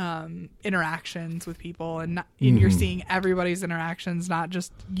interactions with people and you're seeing everybody's interactions, not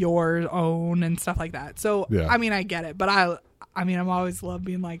just your own and stuff like that. So, I mean, I get it, but I'm always love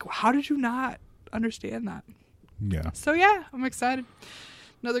being like, how did you not understand that? Yeah. So, yeah, I'm excited.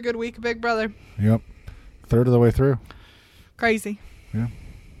 Another good week of Big Brother. Yep. Third of the way through. Crazy. Yeah.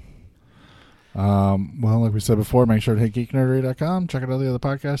 Well, like we said before, make sure to hit geeknerdery.com. Check out all the other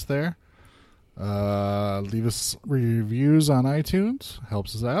podcasts there. Leave us reviews on iTunes.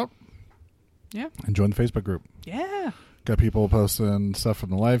 Helps us out. Yeah. And join the Facebook group. Yeah. Got people posting stuff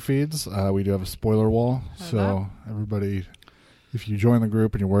from the live feeds. We do have a spoiler wall. So everybody, if you join the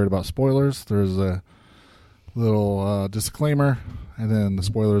group and you're worried about spoilers, there's a little disclaimer. And then the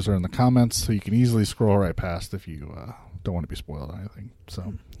spoilers are in the comments. So you can easily scroll right past if you don't want to be spoiled or anything.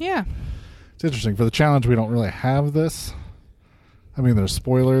 So yeah. It's interesting. For the challenge, we don't really have this. I mean, there's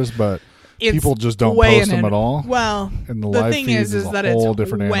spoilers, but people just don't post them at all. Well, and the live thing is that it's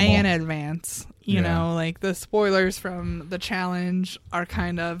different way animal. in advance. You know, like the spoilers from the challenge are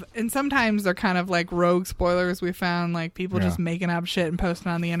kind of, and sometimes they're kind of like rogue spoilers. We found like people just making up shit and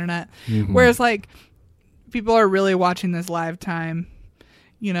posting on the internet. Whereas like people are really watching this live time.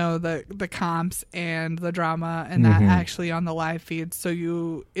 You know, the comps and the drama and that actually on the live feed.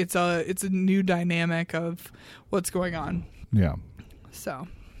 So it's a new dynamic of what's going on. Yeah. So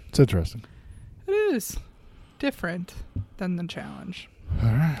it's interesting. It is different than the challenge. All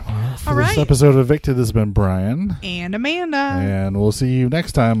right. Well, for this episode of Evicted, this has been Brian. And Amanda. And we'll see you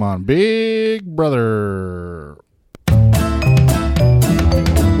next time on Big Brother.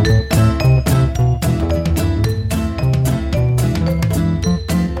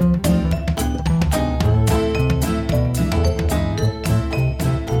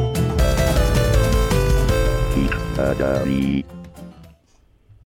 Geek